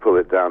ready to pull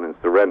it down in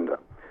surrender.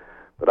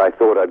 But I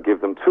thought I'd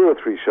give them 2 or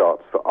 3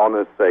 shots for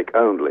honor's sake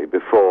only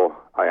before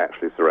I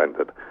actually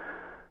surrendered.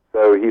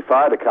 So he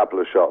fired a couple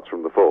of shots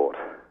from the fort.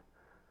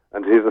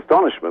 And to his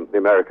astonishment, the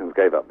Americans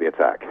gave up the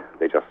attack.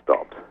 They just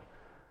stopped.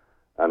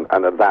 And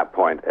at that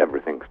point,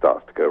 everything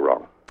starts to go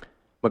wrong.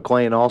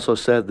 Maclean also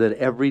said that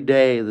every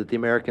day that the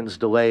Americans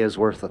delay is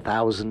worth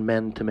 1,000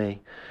 men to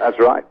me. That's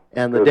right.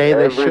 And the day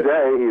every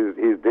day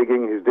he's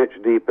digging his ditch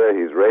deeper,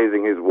 he's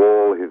raising his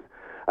wall,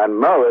 and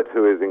Mowat,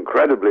 who is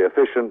incredibly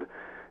efficient,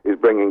 is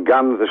bringing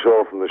guns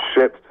ashore from the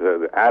ships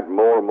to add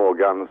more and more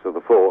guns to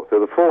the fort. So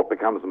the fort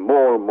becomes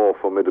more and more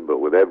formidable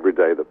with every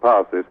day that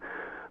passes.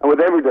 And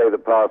with every day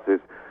that passes,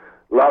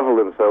 Lovell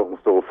and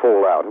Saltonstall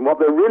fall out. And what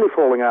they're really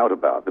falling out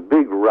about, the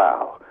big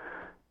row,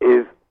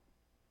 is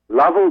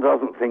Lovell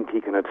doesn't think he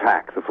can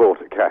attack the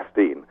fort at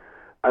Castine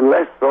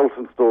unless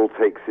Saltonstall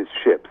takes his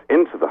ships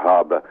into the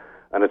harbour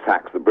and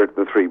attacks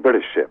the 3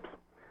 British ships.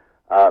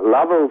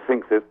 Lovell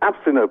thinks there's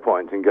absolutely no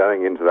point in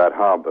going into that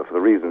harbour for the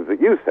reasons that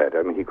you said.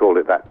 I mean, he called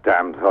it that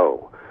damned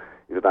hole.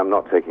 He said, I'm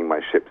not taking my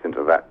ships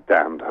into that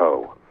damned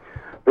hole.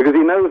 Because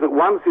he knows that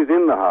once he's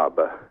in the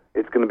harbour,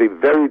 it's going to be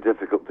very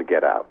difficult to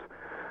get out.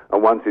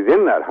 And once he's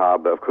in that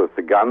harbour, of course,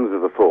 the guns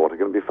of the fort are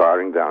going to be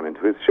firing down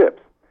into his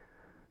ships.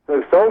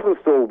 So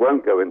Saltonstall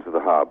won't go into the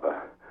harbour.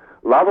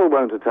 Lovell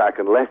won't attack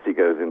unless he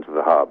goes into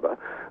the harbour.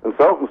 And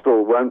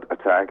Saltonstall won't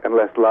attack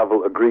unless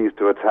Lovell agrees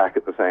to attack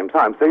at the same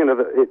time. So,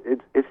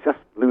 it's just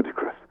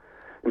ludicrous.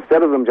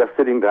 Instead of them just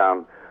sitting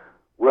down,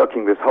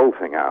 working this whole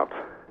thing out,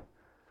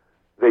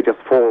 they just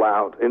fall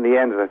out. In the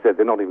end, as I said,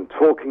 they're not even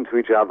talking to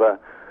each other.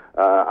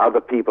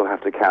 Other people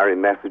have to carry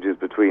messages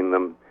between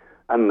them,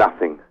 and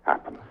nothing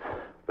happens.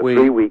 For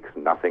 3 weeks,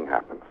 nothing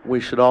happens. We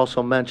should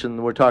also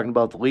mention, we're talking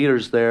about the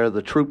leaders there,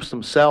 the troops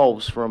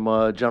themselves from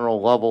General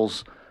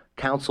Lovell's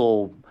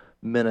council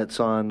minutes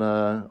on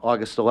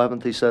August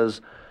 11th. He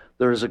says,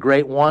 there is a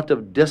great want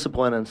of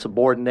discipline and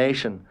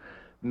subordination,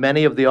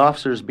 many of the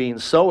officers being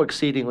so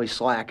exceedingly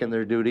slack in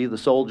their duty, the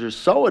soldiers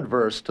so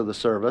adverse to the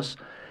service,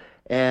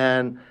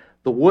 and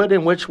the wood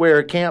in which we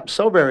are camped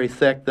so very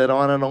thick that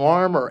on an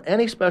alarm or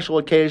any special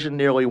occasion,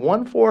 nearly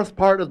 1/4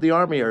 part of the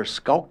army are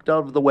skulked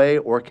out of the way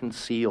or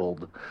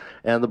concealed.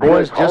 And the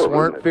boys just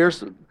weren't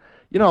fierce.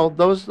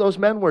 Those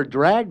men were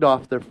dragged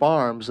off their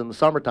farms in the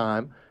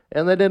summertime,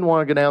 and they didn't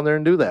want to go down there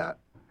and do that.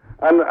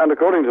 And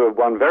according to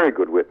one very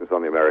good witness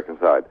on the American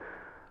side,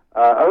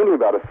 only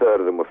about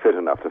 1/3 of them were fit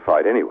enough to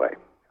fight anyway.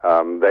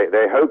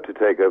 They hoped to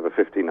take over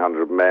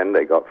 1,500 men.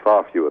 They got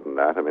far fewer than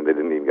that. I mean, they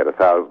didn't even get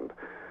 1,000.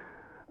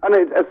 And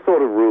it's a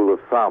sort of rule of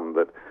thumb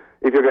that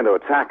if you're going to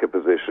attack a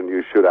position,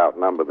 you should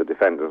outnumber the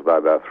defenders by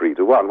about 3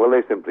 to 1. Well,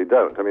 they simply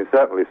don't. I mean,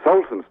 certainly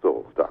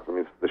Saltonstall does. I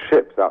mean, the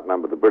ships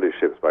outnumber the British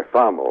ships by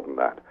far more than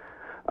that.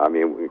 I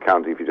mean,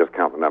 if you just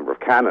count the number of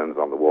cannons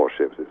on the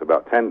warships, it's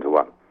about 10 to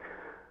 1.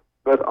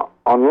 But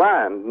on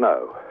land,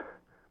 no.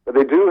 But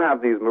they do have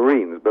these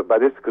Marines, but by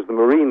this, because the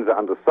Marines are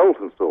under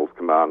Saltonstall's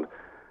command,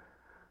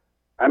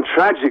 And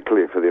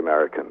tragically for the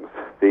Americans,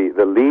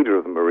 the leader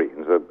of the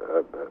Marines, a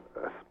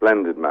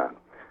splendid man,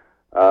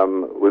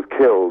 was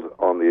killed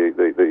on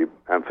the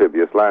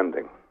amphibious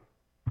landing.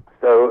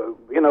 So,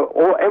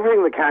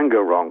 everything that can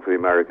go wrong for the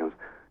Americans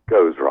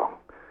goes wrong.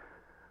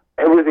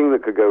 Everything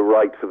that could go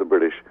right for the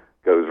British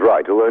goes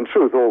right. Although, in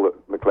truth, all that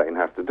Maclean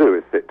has to do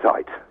is sit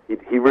tight.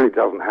 He really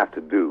doesn't have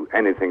to do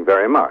anything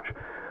very much.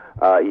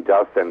 He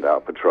does send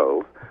out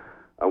patrols.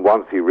 And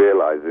once he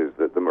realizes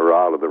that the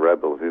morale of the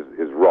rebels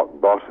is rock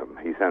bottom,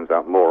 he sends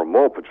out more and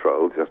more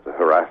patrols just to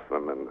harass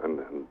them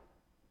and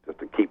just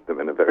to keep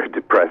them in a very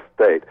depressed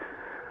state.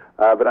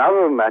 But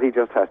other than that, he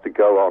just has to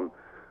go on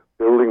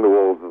building the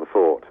walls of the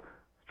fort,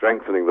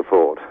 strengthening the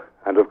fort,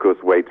 and, of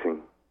course,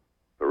 waiting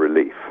for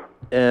relief.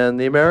 And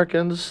the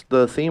Americans,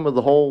 the theme of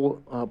the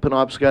whole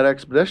Penobscot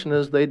expedition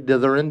is they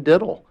dither and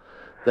diddle.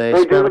 They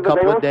spent a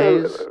couple of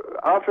days.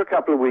 After a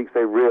couple of weeks,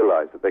 they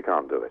realize that they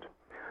can't do it.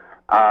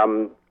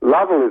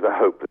 Lovell is a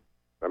hope.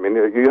 I mean,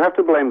 you have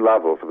to blame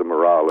Lovell for the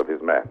morale of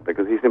his men,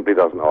 because he simply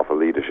doesn't offer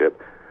leadership.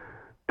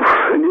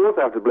 And you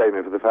also have to blame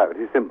him for the fact that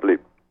he's simply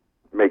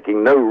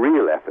making no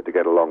real effort to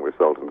get along with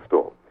Sultan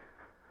Storm.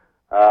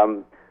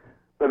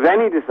 But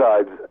then he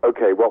decides,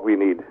 okay, what we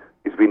need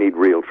is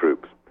real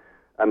troops.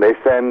 And they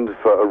send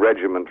for a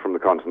regiment from the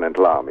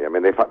Continental Army. I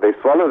mean, they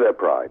swallow their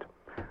pride.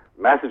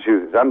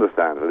 Massachusetts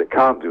understands that it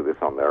can't do this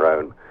on their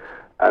own.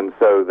 And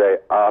so they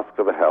ask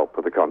for the help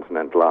of the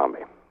Continental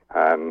Army.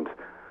 And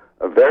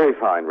a very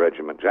fine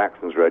regiment,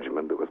 Jackson's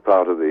regiment, that was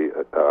part of the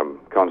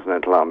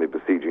Continental Army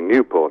besieging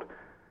Newport,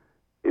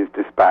 is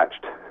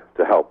dispatched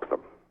to help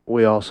them.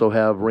 We also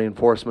have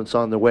reinforcements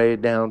on the way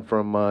down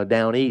from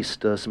down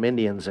east, some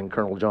Indians and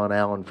Colonel John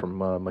Allen from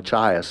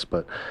Machias,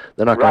 but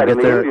they're not going to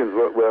get there. The Indians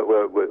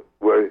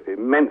were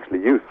immensely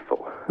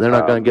useful. They're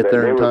not going to get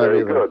there in time either.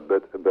 They were very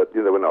good, but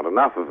there were not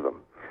enough of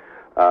them.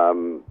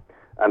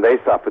 And they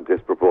suffered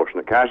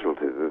disproportionate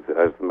casualties,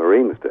 as the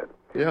Marines did.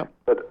 Yeah.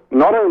 But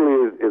not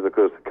only is, of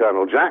course,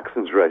 Colonel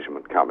Jackson's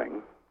regiment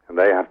coming, and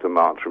they have to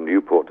march from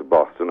Newport to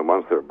Boston, and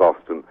once they're at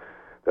Boston,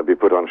 they'll be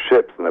put on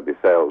ships and they'll be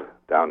sailed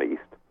down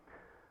east.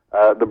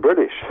 The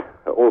British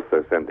are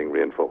also sending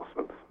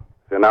reinforcements.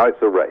 So now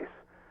it's a race.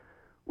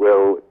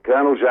 Will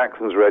Colonel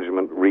Jackson's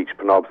regiment reach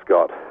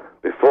Penobscot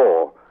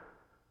before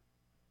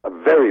a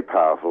very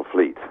powerful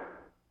fleet,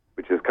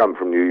 which has come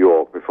from New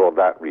York, before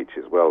that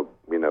reaches? Well,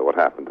 we know what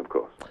happened, of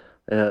course.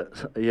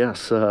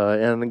 Yes,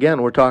 and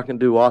again, we're talking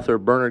to author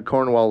Bernard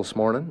Cornwell this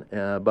morning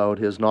about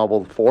his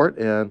novel, The Fort,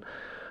 and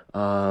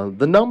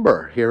the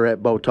number here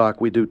at Boat Talk,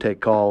 we do take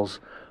calls,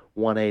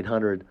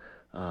 1-800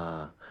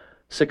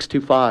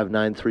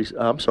 625-93,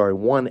 I'm sorry,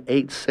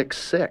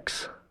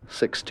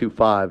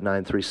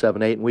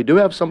 1-866-625-9378. And we do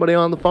have somebody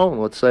on the phone.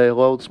 Let's say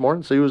hello this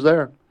morning, see who's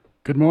there.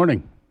 Good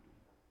morning.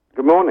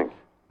 Good morning.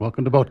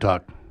 Welcome to Boat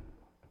Talk.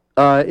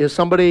 Is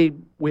somebody,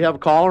 we have a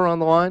caller on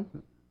the line?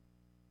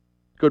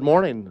 Good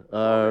morning.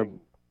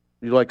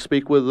 You'd like to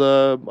speak with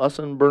us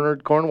and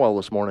Bernard Cornwell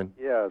this morning?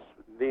 Yes,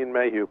 Dean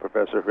Mayhew,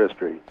 Professor of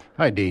History.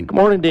 Hi, Dean. Good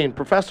morning, Dean.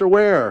 Professor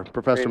where?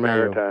 Professor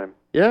Mayhew. Maritime.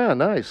 Yeah,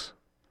 nice.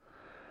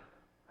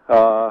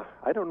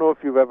 I don't know if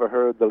you've ever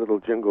heard the little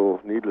jingle,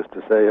 needless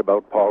to say,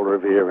 about Paul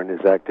Revere and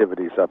his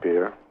activities up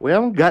here. We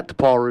haven't got to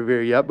Paul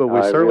Revere yet, but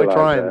we're certainly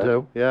trying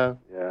to. Yeah.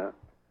 Yeah.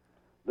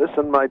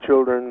 Listen, my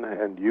children,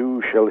 and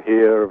you shall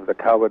hear of the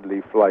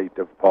cowardly flight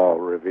of Paul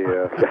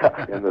Revere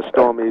in the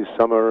stormy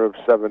summer of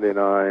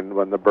 '79,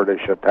 when the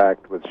British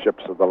attacked with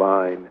ships of the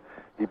line.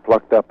 He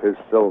plucked up his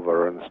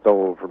silver and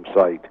stole from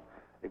sight,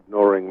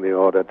 ignoring the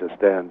order to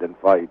stand and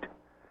fight.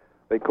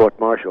 They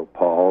court-martialed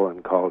Paul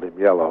and called him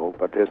Yellow,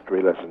 but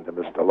history listened to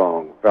Mr.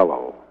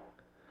 Longfellow.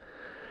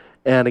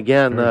 And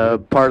again,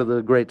 part of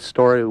the great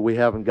story we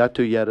haven't got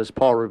to yet is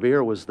Paul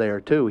Revere was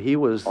there, too. He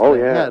was the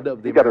head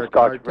of the American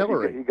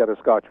artillery. He got a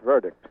Scotch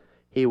verdict.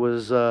 He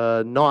was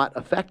not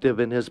effective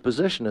in his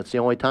position. It's the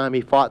only time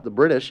he fought the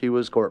British. He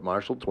was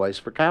court-martialed twice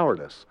for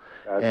cowardice.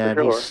 That's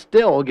he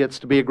still gets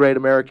to be a great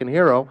American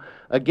hero.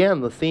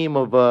 Again, the theme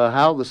of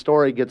how the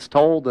story gets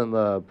told and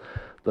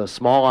the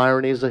small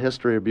ironies of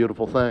history are a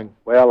beautiful thing.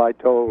 Well, I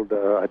told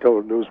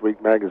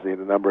Newsweek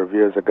magazine a number of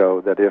years ago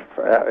that if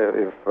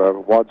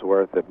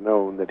Wadsworth had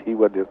known that he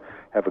would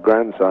have a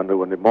grandson who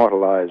would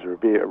immortalize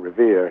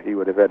Revere, he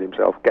would have had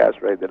himself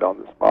castrated on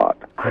the spot.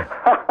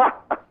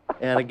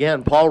 And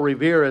again, Paul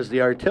Revere, as the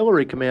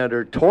artillery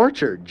commander,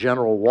 tortured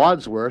General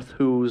Wadsworth,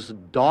 whose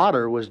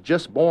daughter was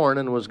just born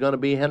and was going to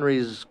be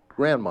Henry's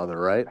grandmother,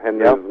 right?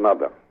 Henry's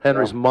mother.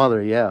 Henry's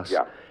mother, yes.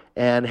 Yeah.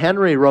 And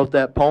Henry wrote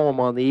that poem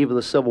on the eve of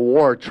the Civil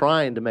War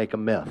trying to make a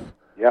myth.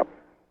 Yep.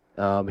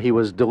 He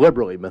was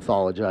deliberately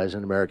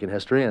mythologizing American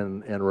history,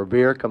 and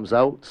Revere comes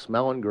out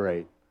smelling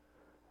great.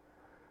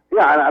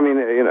 Yeah, I mean,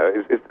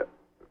 it's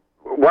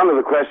one of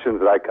the questions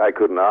that I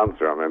couldn't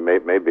answer. I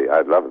mean, maybe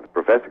I'd love if the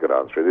professor could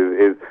answer it.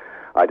 Is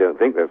I don't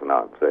think there's an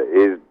answer.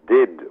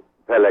 Did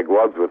Peleg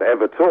Wadsworth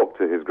ever talk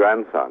to his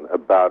grandson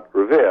about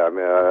Revere? I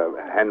mean,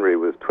 Henry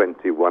was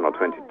 21 or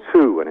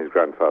 22 when his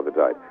grandfather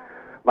died.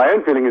 My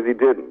own feeling is he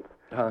didn't.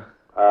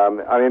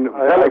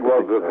 Peleg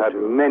Wadsworth had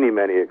many,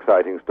 many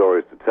exciting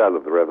stories to tell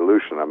of the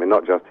Revolution. I mean,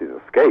 not just his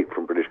escape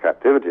from British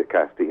captivity at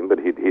Castine, but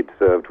he'd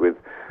served with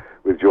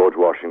George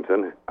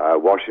Washington.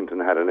 Washington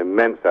had an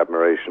immense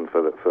admiration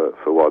for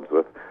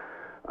Wadsworth.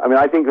 I mean,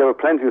 I think there were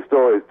plenty of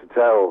stories to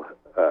tell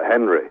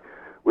Henry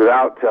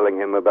without telling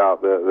him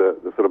about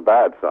the sort of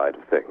bad side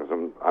of things.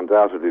 And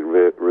undoubtedly,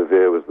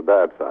 Revere was the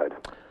bad side.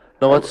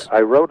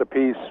 I wrote a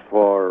piece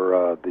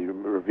for the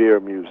Revere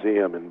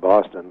Museum in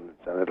Boston,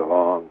 sent it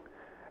along,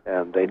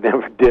 and they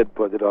never did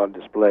put it on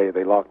display.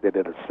 They locked it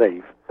in a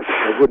safe.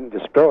 They wouldn't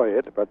destroy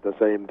it, but at the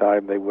same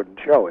time, they wouldn't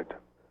show it.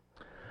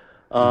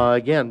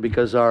 Again,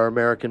 because our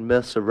American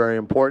myths are very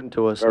important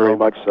to us. Very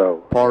much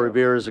so. Paul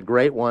Revere is a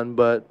great one,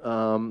 but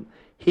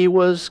he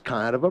was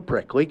kind of a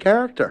prickly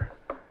character.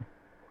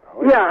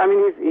 Yeah, I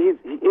mean,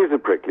 he's a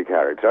prickly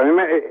character. I mean,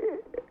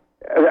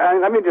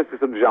 let me just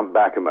sort of jump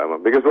back a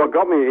moment, because what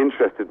got me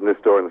interested in this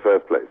story in the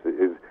first place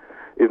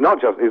is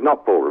not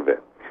Paul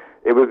Revere.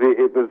 It was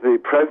the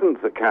presence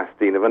at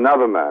Castine of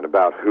another man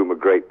about whom a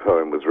great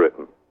poem was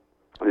written.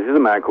 This is a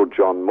man called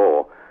John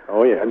Moore.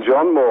 Oh, yeah. And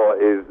John Moore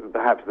is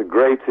perhaps the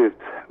greatest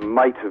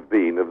might have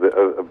been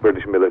of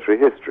British military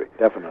history.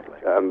 Definitely.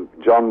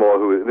 John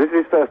Moore, this is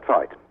his first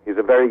fight. He's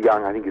a very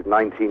young, I think he's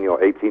 19 or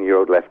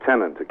 18-year-old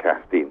lieutenant at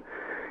Castine.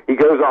 He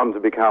goes on to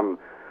become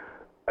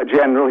a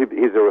general.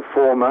 He's a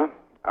reformer.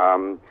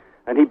 And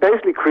he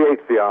basically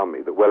creates the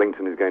army that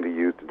Wellington is going to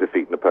use to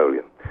defeat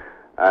Napoleon.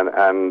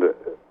 And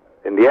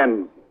in the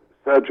end,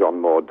 Sir John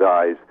Moore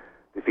dies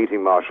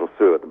defeating Marshal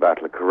Soult at the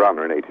Battle of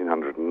Corunna in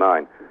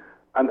 1809.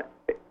 And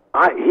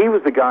he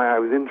was the guy I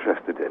was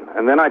interested in.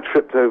 And then I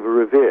tripped over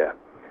Revere.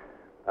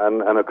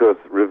 And of course,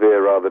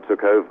 Revere rather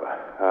took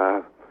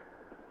over.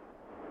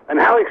 And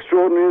how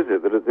extraordinary is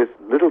it that at this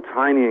little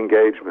tiny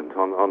engagement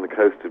on the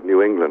coast of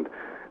New England,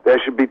 there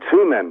should be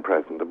two men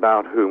present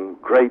about whom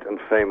great and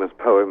famous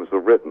poems were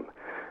written.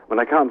 I mean,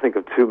 I can't think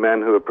of two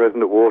men who were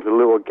present at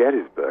Waterloo or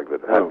Gettysburg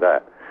that had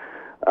that.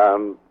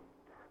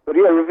 But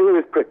yeah, Revere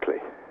is prickly.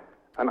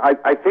 And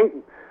I think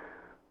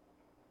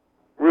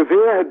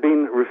Revere had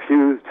been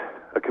refused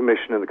a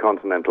commission in the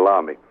Continental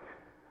Army.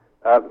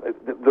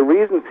 The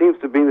reason seems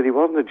to be that he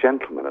wasn't a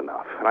gentleman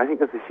enough. And I think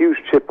there's a huge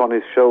chip on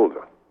his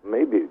shoulder,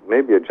 maybe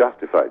a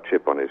justified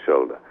chip on his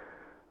shoulder.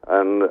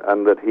 And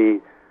that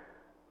he's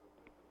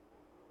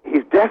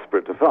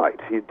desperate to fight.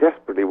 He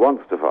desperately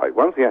wants to fight.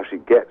 Once he actually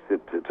gets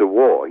it to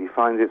war, he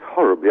finds it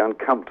horribly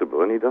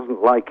uncomfortable, and he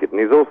doesn't like it, and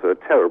he's also a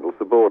terrible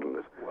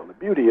subordinate. Well, the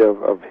beauty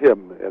of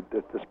him at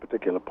this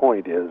particular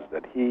point is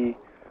that he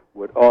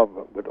would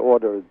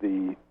order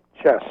the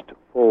chest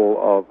full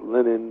of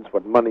linens,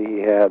 what money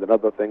he had, and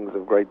other things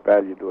of great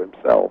value to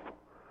himself,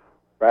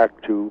 back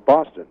to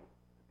Boston.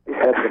 He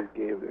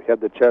had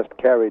the chest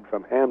carried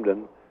from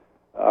Hamden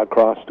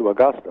across to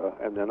Augusta,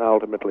 and then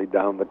ultimately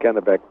down the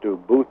Kennebec to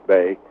Booth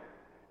Bay,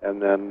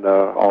 and then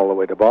all the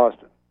way to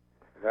Boston.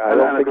 I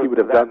don't think he would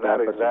have done that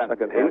for some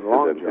second-hand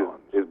long johns.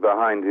 Is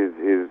behind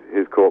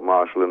his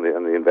court-martial and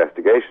the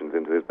investigations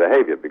into his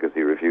behavior, because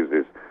he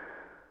refuses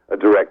a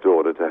direct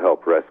order to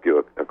help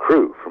rescue a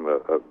crew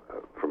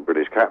from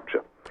British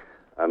capture.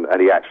 And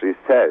he actually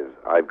says,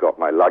 I've got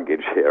my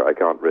luggage here, I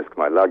can't risk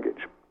my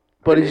luggage.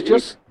 But he's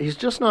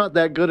just not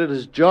that good at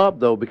his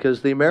job, though,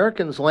 because the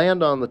Americans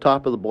land on the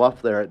top of the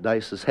bluff there at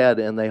Dice's Head,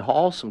 and they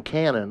haul some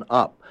cannon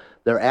up.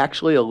 They're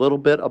actually a little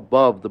bit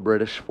above the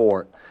British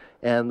fort.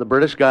 And the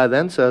British guy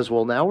then says,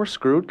 well, now we're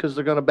screwed because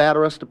they're going to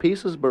batter us to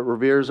pieces, but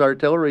Revere's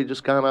artillery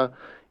just kind of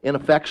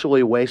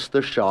ineffectually wastes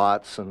their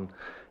shots. And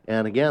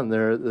again,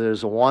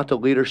 there's a want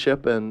of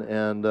leadership and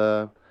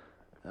skill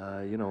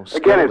Again, it's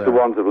there. the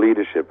want of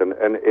leadership, and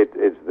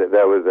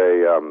there was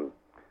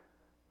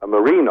a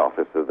Marine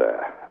officer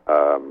there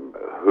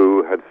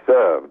who had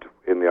served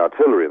in the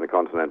artillery in the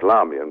Continental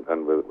Army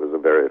and was a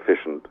very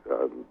efficient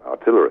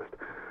artillerist.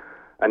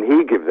 And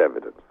he gives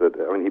evidence that,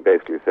 he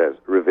basically says,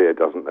 Revere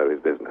doesn't know his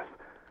business.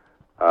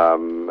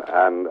 And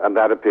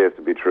that appears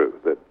to be true,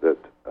 that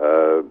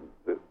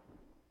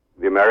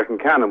the American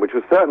cannon, which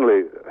was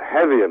certainly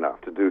heavy enough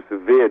to do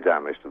severe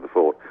damage to the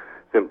fort,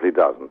 simply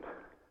doesn't.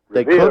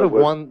 They could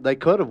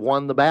have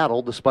won the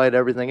battle despite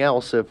everything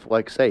else if,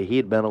 like say,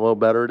 he'd been a little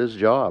better at his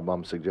job,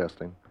 I'm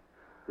suggesting.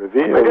 I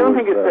don't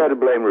think it's fair to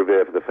blame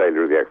Revere for the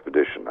failure of the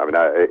expedition.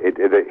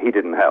 He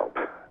didn't help.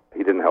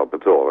 He didn't help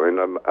at all.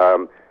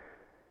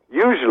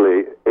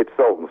 Usually it's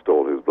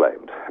Saltonstall who's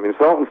blamed.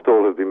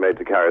 Saltonstall has been made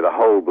to carry the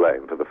whole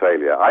blame for the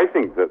failure. I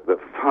think that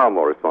far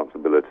more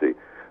responsibility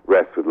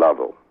rests with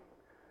Lovell.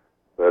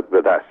 But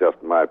that's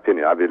just my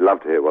opinion. I'd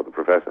love to hear what the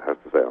professor has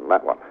to say on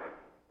that one.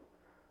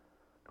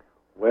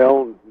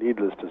 Well,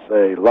 needless to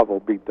say,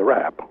 Lovell beat the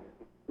rap.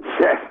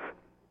 Yes.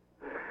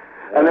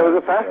 And there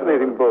was a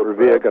fascinating book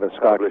Revere got a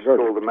published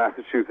called The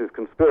Massachusetts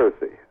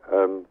Conspiracy.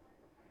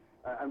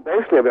 And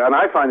basically, and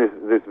I find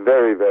this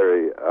very,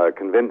 very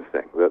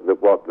convincing,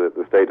 that what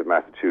the state of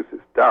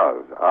Massachusetts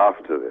does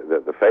after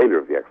the failure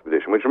of the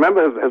expedition, which,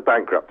 remember, has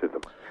bankrupted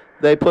them.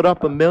 They put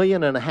up £1.5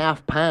 million.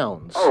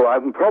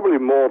 Oh, probably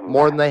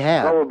more than they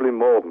had. Probably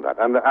more than that.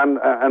 And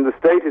the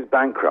state is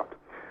bankrupt.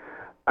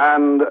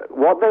 And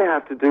what they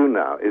have to do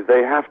now is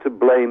they have to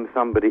blame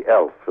somebody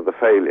else for the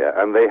failure,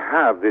 and they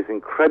have this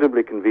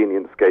incredibly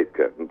convenient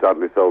scapegoat in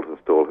Dudley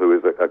Saltonstall, who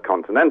is a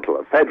continental,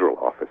 a federal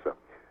officer.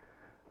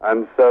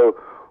 And so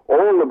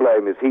all the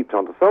blame is heaped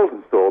onto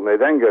Saltonstall, and they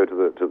then go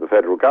to the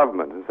federal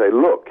government and say,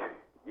 look,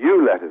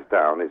 you let us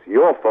down. It's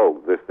your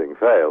fault this thing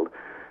failed.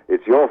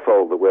 It's your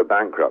fault that we're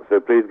bankrupt,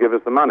 so please give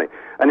us the money.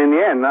 And in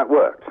the end, that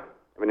worked.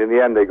 I mean, in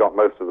the end, they got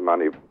most of the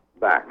money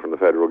back from the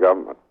federal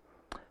government.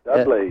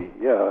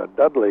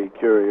 Dudley,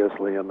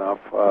 curiously enough,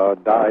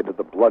 died of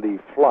the bloody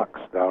flux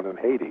down in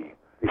Haiti.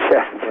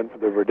 Yes. He went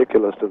from the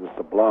ridiculous to the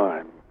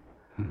sublime.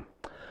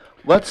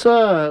 Let's,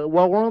 while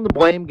we're on the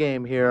blame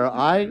game here,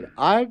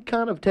 I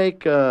kind of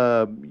take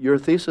your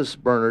thesis,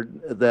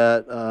 Bernard,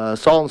 that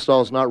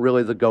Saltonstall's not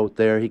really the GOAT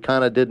there. He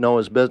kind of did know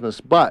his business.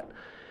 But,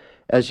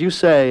 as you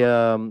say,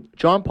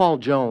 John Paul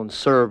Jones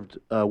served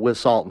with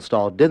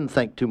Saltonstall, didn't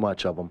think too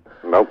much of him.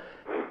 Nope.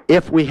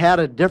 If we had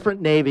a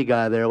different Navy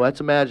guy there, let's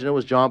imagine it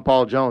was John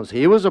Paul Jones.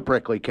 He was a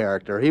prickly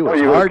character. He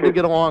was hard to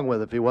get along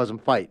with if he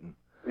wasn't fighting.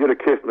 You'd have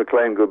kissed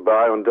McLean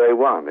goodbye on day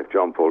one if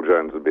John Paul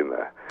Jones had been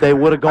there. They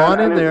would have gone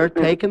in there,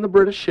 taken the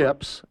British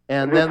ships,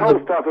 and then the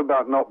whole stuff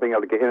about not being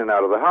able to get in and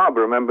out of the harbor.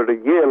 Remember, a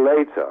year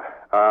later,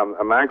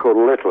 a man called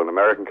Little, an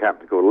American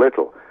captain called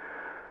Little,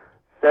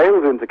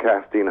 sails into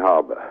Castine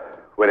Harbor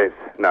when it's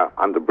now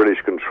under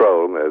British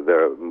control.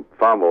 There are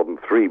far more than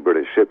 3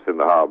 British ships in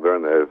the harbor,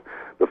 and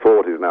the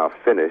fort is now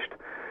finished.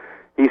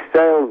 He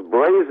sails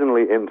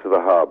brazenly into the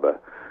harbor,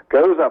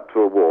 goes up to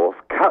a wharf,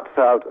 cuts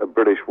out a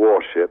British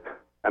warship,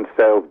 and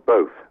sails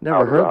both.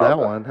 Never heard that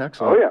one.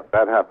 Excellent. Oh, yeah,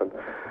 that happened.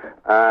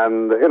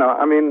 And,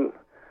 I mean,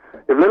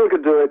 if Little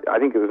could do it, I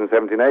think it was in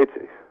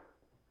 1780.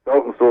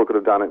 Saltonstall could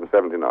have done it in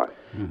 79.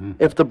 Mm-hmm.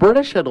 If the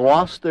British had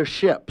lost their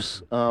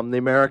ships, the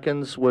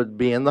Americans would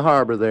be in the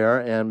harbor there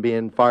and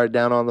being fired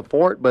down on the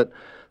fort, but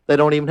they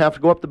don't even have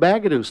to go up the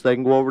Bagadoos. They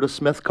can go over to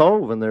Smith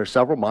Cove, and they're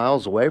several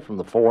miles away from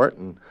the fort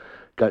and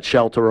got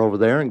shelter over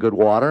there and good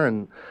water.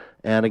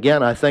 And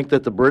again, I think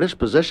that the British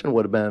position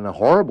would have been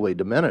horribly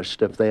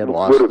diminished if they had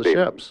lost the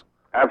ships.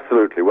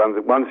 Absolutely.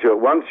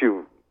 Once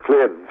you've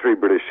cleared the 3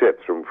 British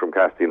ships from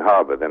Castine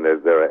Harbor, then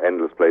there are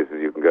endless places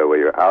you can go where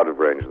you're out of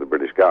range of the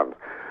British guns.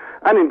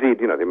 And indeed,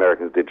 the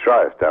Americans did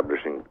try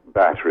establishing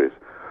batteries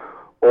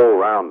all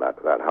around that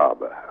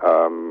harbor.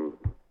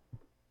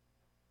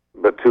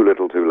 But too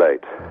little, too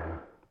late.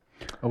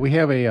 We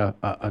have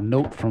a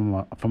note from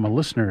a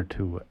listener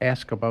to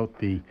ask about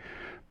the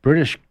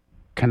British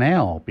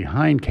Canal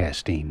behind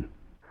Castine.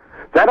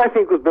 That, I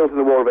think, was built in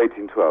the War of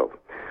 1812.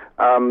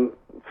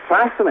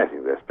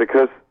 Fascinating, this,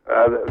 because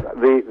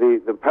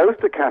the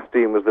post at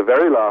Castine was the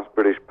very last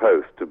British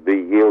post to be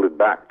yielded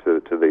back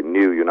to the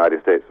new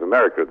United States of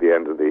America at the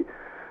end of the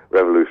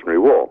Revolutionary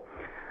War.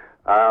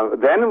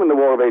 Then, when the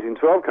War of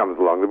 1812 comes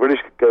along, the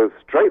British go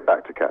straight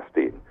back to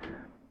Castine,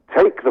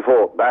 take the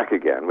fort back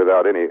again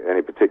without any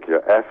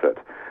particular effort,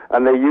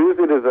 and they use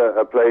it as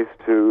a place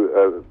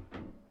to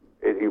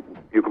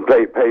you can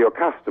pay your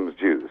customs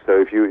dues.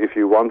 So if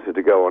you wanted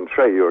to go on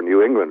trade, you're a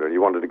New Englander and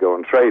you wanted to go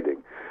on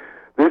trading,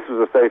 this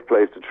was a safe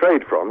place to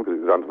trade from because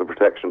it was under the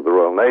protection of the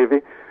Royal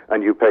Navy,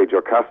 and you paid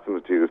your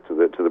customs dues to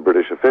the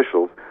British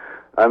officials.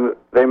 And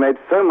they made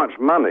so much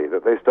money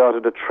that they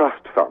started a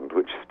trust fund,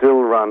 which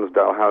still runs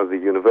Dalhousie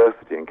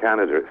University in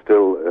Canada. It's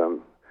still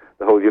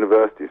the whole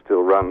university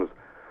still runs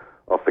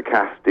off the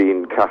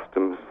Castine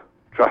Customs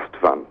Trust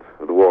Fund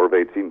of the War of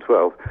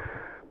 1812.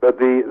 But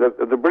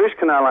the British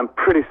Canal, I'm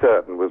pretty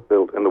certain, was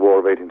built in the War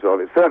of 1812.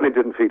 It certainly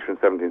didn't feature in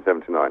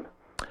 1779.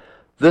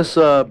 This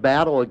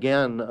battle,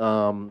 again,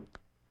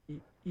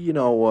 you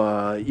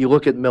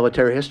look at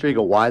military history, you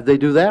go, why'd they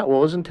do that? Well,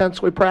 it was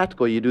intensely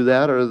practical. You do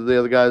that, or the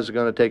other guys are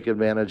going to take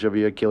advantage of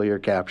you, kill you, or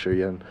capture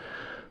you. And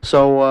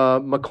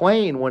so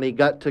McLean, when he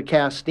got to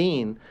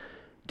Castine,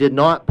 did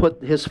not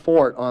put his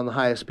fort on the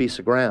highest piece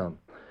of ground.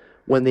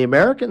 When the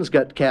Americans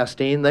got to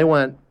Castine, they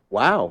went,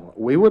 wow,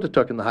 we would have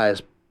taken the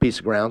highest piece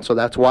of ground, so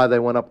that's why they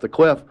went up the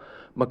cliff.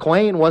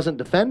 McLean wasn't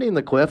defending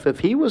the cliff. If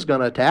he was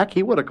going to attack,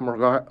 he would have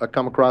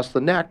come across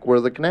the neck where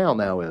the canal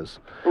now is.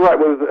 Right,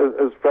 well,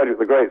 as Frederick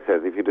the Great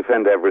says, if you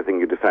defend everything,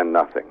 you defend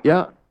nothing.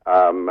 Yeah.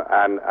 And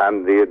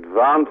the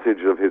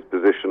advantage of his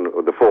position,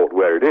 or the fort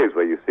where it is,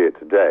 where you see it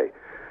today,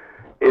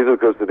 is,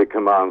 of course, that it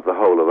commands the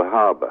whole of the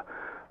harbor,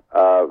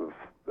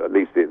 at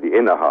least the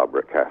inner harbor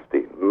at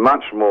Castine,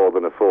 much more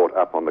than a fort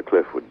up on the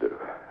cliff would do.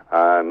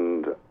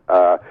 And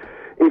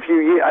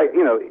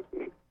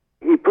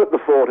he put the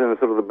fort in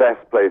sort of the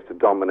best place to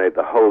dominate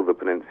the whole of the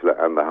peninsula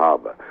and the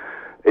harbor.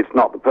 It's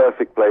not the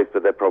perfect place,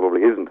 but there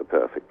probably isn't a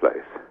perfect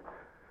place.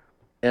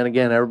 And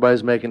again,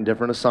 everybody's making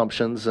different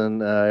assumptions,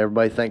 and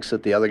everybody thinks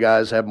that the other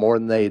guys have more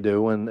than they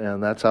do,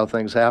 and that's how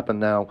things happen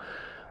now.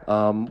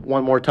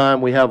 One more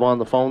time, we have on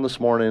the phone this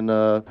morning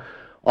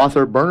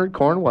author Bernard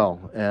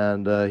Cornwell,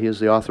 and he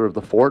is the author of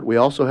The Fort. We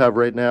also have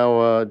right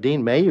now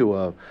Dean Mayhew,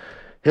 a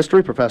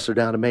history professor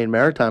down at Maine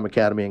Maritime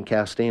Academy in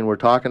Castine, we're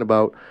talking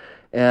about.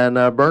 And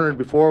Bernard,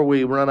 before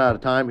we run out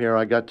of time here,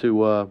 I got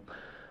to,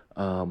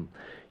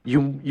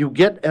 you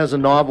get, as a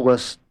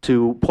novelist,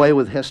 to play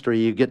with history.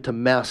 You get to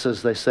mess,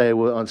 as they say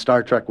on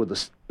Star Trek, with the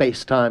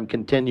space-time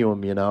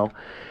continuum, you know.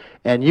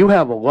 And you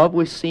have a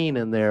lovely scene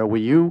in there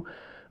where you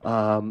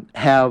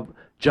have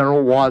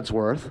General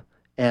Wadsworth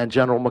and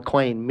General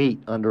McClane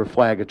meet under a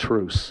flag of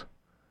truce.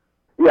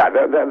 Yeah,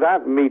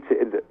 that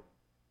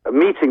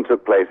meeting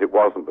took place. It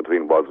wasn't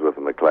between Wadsworth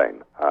and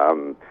McClane.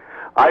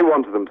 I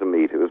wanted them to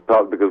meet. It was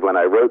partly because when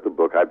I wrote the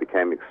book, I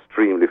became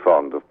extremely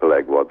fond of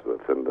Peleg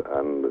Wadsworth and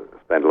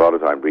spent a lot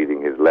of time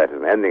reading his letters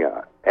and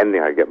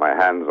anything I could get my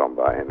hands on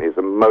by him. He's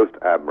a most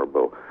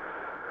admirable,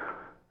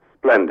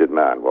 splendid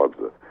man,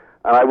 Wadsworth.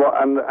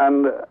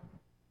 And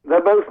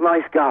they're both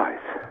nice guys.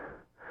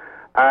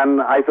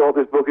 And I thought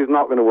this book is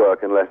not going to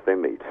work unless they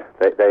meet.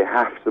 They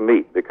have to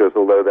meet, because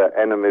although they're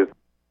enemies, they're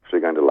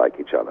actually going to like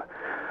each other.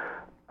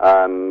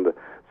 And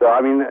so, I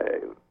mean,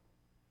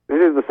 this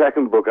is the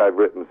second book I've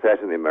written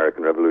set in the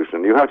American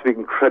Revolution. You have to be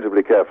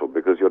incredibly careful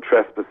because you're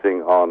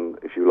trespassing on,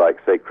 if you like,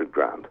 sacred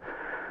ground.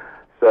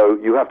 So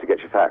you have to get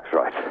your facts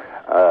right.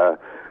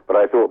 But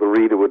I thought the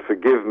reader would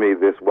forgive me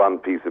this one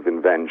piece of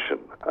invention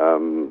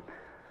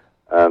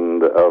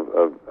and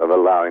of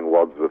allowing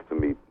Wadsworth to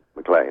meet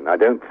McClane. I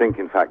don't think,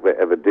 in fact, they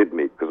ever did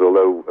meet, because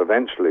although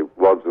eventually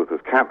Wadsworth was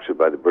captured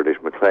by the British,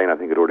 McClane, I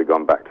think, had already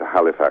gone back to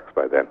Halifax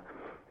by then.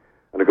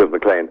 And of course,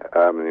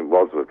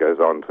 Wadsworth goes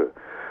on to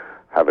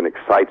have an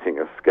exciting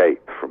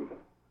escape from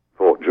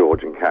Fort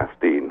George and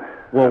Castine.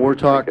 Well, we're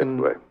talking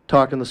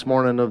this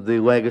morning of the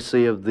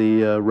legacy of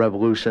the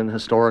Revolution,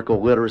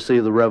 historical literacy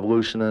of the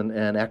Revolution,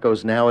 and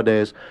echoes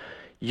nowadays.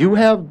 You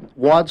have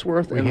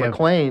Wadsworth and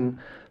McClane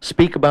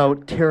speak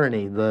about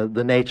tyranny,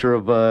 the nature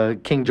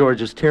of King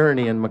George's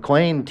tyranny, and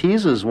McClane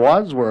teases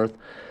Wadsworth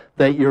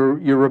that your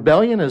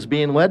rebellion is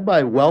being led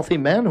by wealthy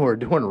men who are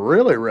doing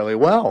really, really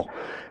well.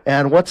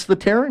 And what's the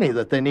tyranny?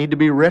 That they need to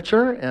be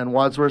richer? And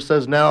Wadsworth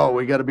says, no,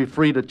 we got to be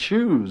free to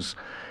choose.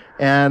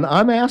 And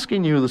I'm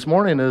asking you this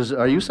morning,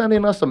 are you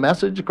sending us a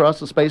message across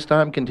the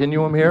space-time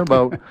continuum here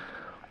about...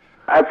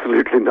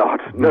 Absolutely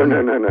not. No.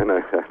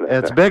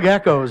 It's big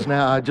echoes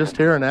now. I just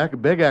hear a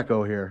big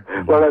echo here.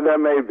 Well, there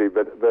may be,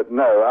 but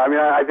no. I mean,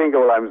 I think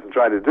all I'm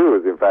trying to do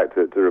is, in fact,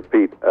 to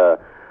repeat a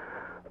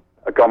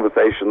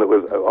conversation that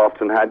was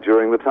often had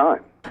during the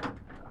time.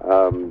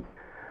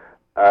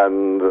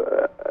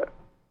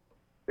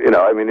 You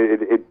know, I mean,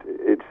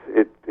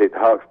 it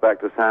harks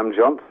back to Sam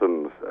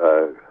Johnson's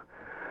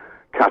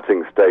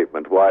cutting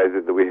statement. Why is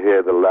it that we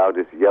hear the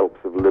loudest yelps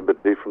of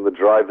liberty from the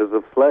drivers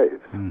of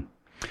slaves? Mm.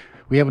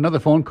 We have another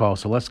phone call,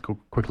 so let's go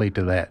quickly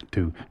to that,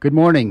 too. Good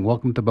morning.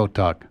 Welcome to Boat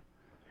Talk.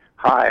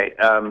 Hi.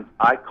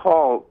 I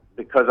call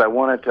because I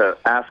wanted to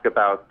ask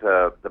about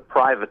the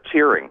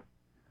privateering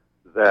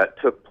that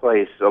took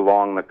place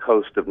along the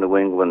coast of New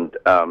England.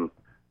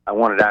 I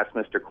wanted to ask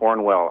Mr.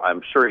 Cornwell,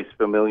 I'm sure he's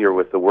familiar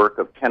with the work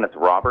of Kenneth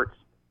Roberts.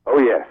 Oh,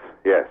 yes.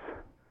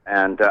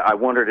 And I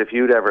wondered if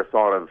you'd ever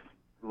thought of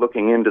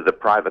looking into the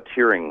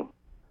privateering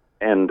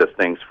end of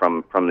things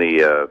from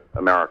the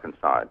American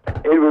side.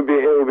 It would be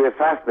a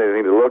fascinating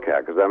thing to look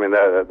at, because I mean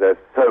there's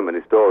so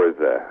many stories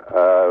there.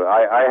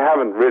 I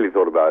haven't really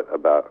thought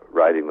about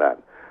writing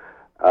that,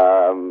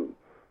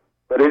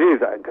 but it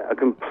is a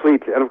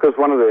completely. And of course,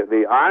 one of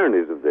the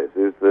ironies of this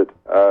is that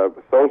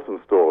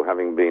Saltonstall,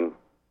 having been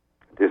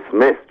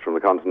dismissed from the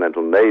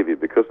Continental Navy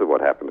because of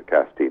what happened at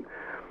Castine,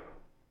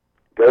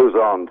 goes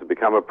on to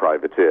become a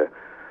privateer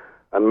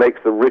and makes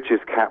the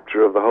richest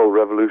capture of the whole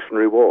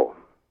Revolutionary War.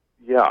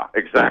 Yeah,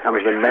 exactly.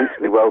 Becomes an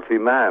immensely wealthy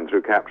man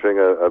through capturing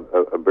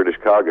a British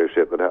cargo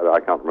ship that I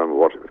can't remember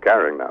what it was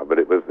carrying now, but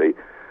it was the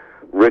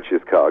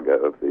richest cargo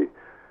of the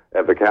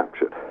ever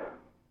captured.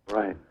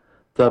 Right.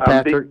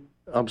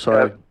 I'm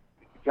sorry.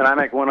 Can I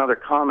make one other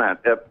comment?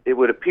 It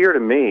would appear to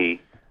me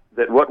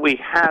that what we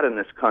had in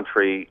this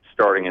country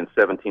starting in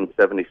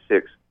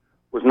 1776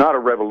 was not a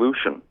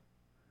revolution.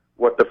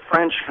 What the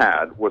French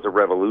had was a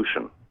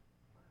revolution.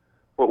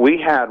 What we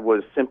had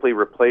was simply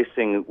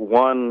replacing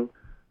one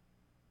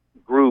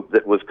group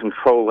that was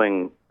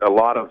controlling a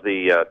lot of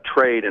the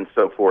trade and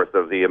so forth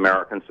of the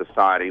American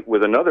society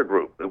with another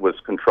group that was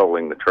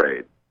controlling the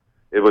trade.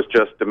 It was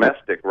just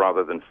domestic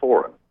rather than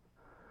foreign.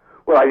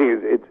 Well, I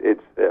think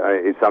it's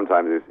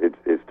sometimes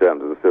it's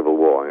termed as a civil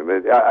war. I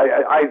mean,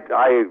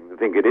 I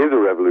think it is a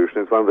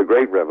revolution. It's one of the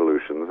great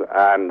revolutions,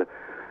 and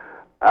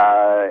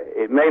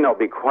it may not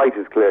be quite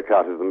as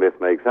clear-cut as the myth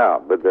makes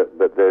out, but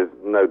there's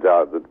no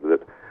doubt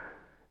that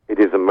it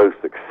is a most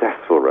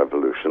successful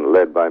revolution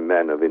led by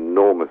men of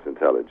enormous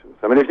intelligence.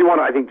 I mean, if you want,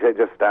 I think, to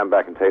just stand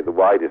back and take the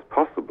widest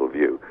possible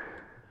view,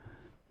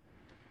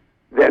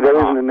 there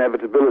is an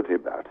inevitability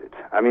about it.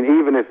 I mean,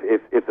 even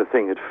if the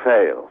thing had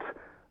failed,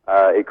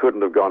 it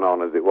couldn't have gone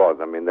on as it was.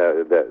 I mean,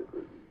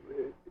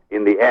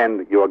 in the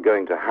end, you are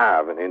going to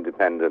have an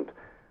independent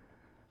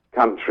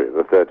country,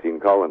 the 13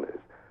 colonies.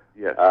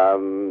 Yes.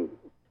 And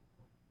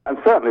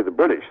certainly the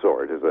British saw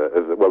it as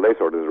they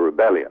saw it as a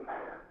rebellion.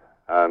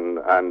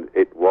 And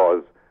it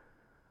was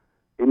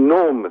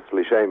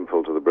enormously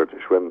shameful to the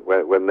British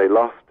when they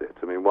lost it.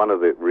 I mean, one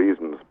of the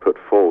reasons put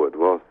forward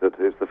was that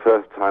it's the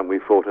first time we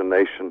fought a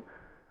nation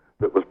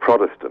that was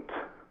Protestant.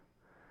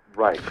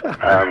 Right.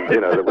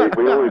 That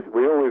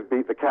we always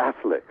beat the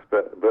Catholics,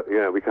 but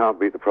we can't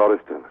beat the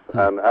Protestants,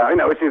 and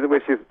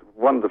which is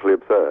wonderfully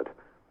absurd.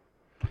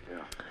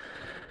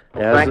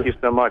 Well, thank you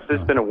so much. This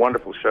has been a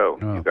wonderful show,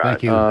 you guys.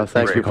 Thank you.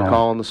 Thank you for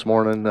calling this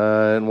morning.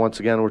 And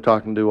once again, we're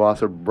talking to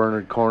author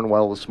Bernard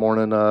Cornwell this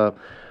morning.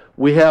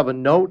 We have a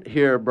note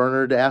here,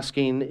 Bernard,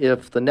 asking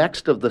if the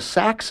next of the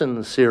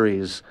Saxon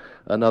series,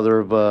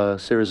 another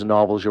series of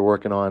novels you're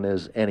working on,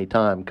 is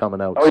anytime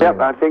coming out soon. Yeah,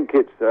 I think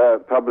it's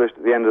published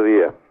at the end of the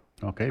year.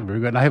 Okay, very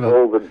good. I have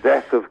called The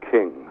Death of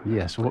King.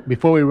 Yes. Well,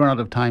 before we run out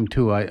of time,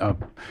 too,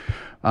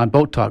 on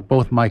Boat Talk,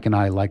 both Mike and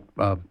I like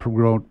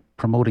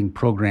promoting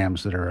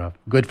programs that are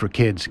good for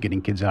kids,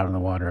 getting kids out on the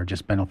water, are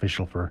just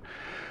beneficial for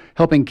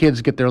helping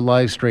kids get their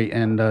lives straight.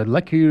 And I'd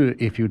like you,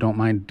 if you don't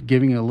mind,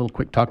 giving a little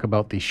quick talk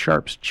about the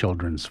Sharps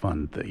Children's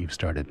Fund that you've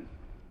started.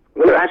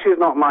 Well, actually, it's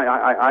not mine.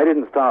 I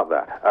didn't start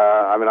that.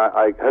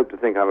 I hope to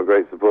think I'm a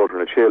great supporter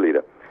and a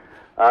cheerleader.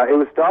 It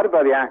was started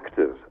by the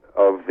actors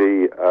of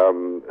the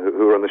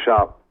who were on the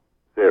Sharp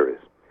series,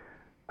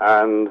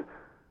 and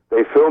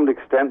they filmed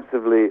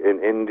extensively in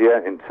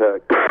India, in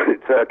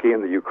Turkey,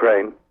 and the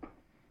Ukraine.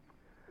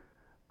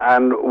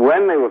 And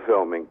when they were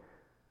filming,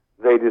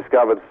 they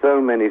discovered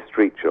so many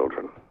street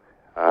children,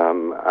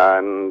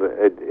 and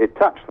it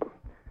touched them.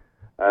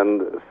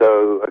 And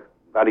so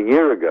about a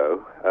year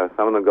ago,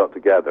 some of them got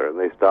together and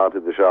they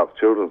started the Sharps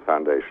Children's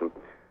Foundation.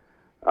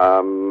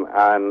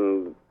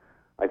 And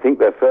I think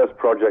their first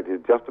project is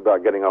just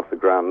about getting off the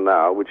ground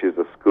now, which is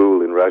a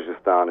school in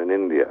Rajasthan in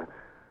India.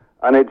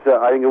 And it's,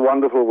 I think, a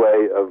wonderful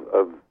way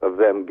of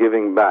them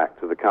giving back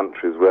to the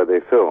countries where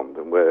they filmed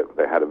and where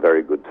they had a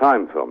very good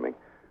time filming.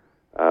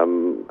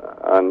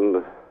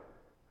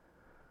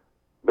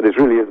 But it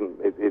really isn't.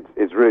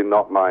 It's really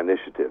not my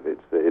initiative.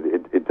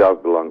 It does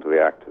belong to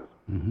the actors.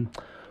 Mm-hmm.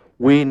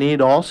 We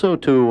need also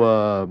to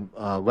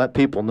let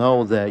people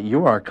know that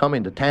you are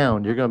coming to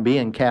town. You're going to be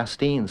in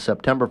Castine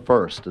September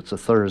 1st. It's a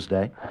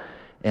Thursday,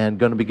 and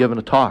going to be giving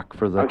a talk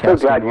for the Castine I'm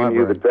so glad Library. You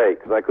knew the date,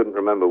 because I couldn't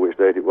remember which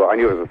date it was. I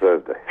knew it was a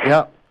Thursday.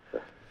 Yeah.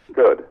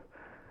 Good.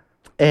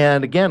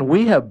 And again,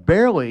 we have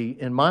barely,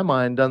 in my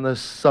mind, done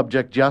this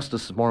subject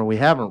justice this morning. We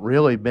haven't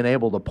really been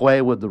able to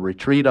play with the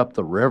retreat up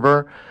the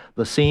river,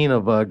 the scene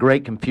of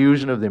great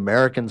confusion of the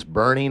Americans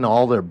burning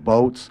all their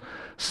boats,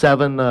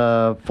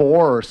 4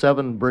 or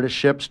 7 British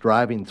ships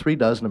driving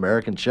 36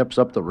 American ships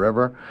up the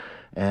river,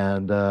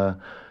 and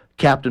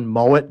Captain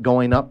Mowat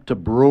going up to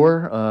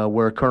Brewer,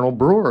 where Colonel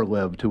Brewer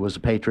lived, who was a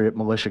Patriot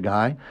militia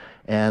guy,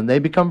 and they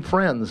become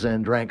friends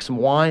and drank some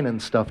wine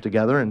and stuff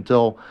together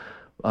until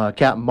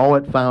Captain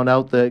Mowat found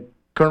out that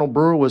Colonel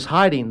Brewer was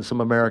hiding some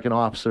American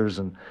officers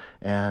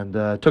and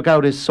took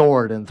out his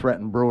sword and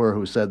threatened Brewer,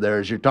 who said,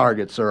 "There's your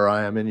target, sir.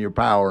 I am in your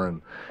power."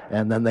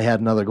 And then they had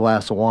another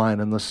glass of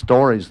wine. And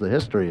the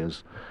history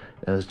is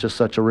just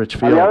such a rich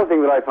field. And the other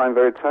thing that I find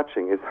very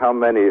touching is how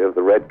many of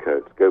the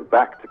Redcoats go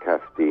back to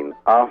Castine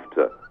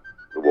after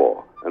the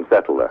war and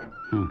settle there.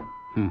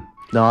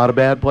 Not a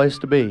bad place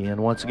to be.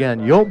 And once again,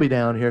 you'll be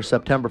down here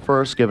September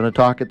 1st giving a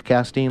talk at the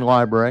Castine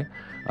Library.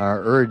 I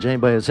urge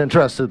anybody that's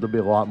interested, there'll be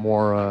a lot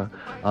more,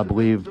 I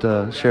believe,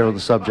 to share with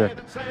the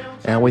subject.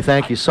 And we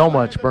thank you so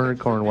much, Bernard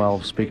Cornwell,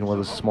 for speaking with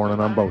us this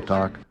morning on Boat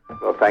Talk.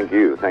 Well, thank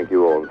you. Thank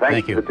you all. And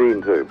thank you to the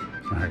team, too.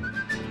 All right.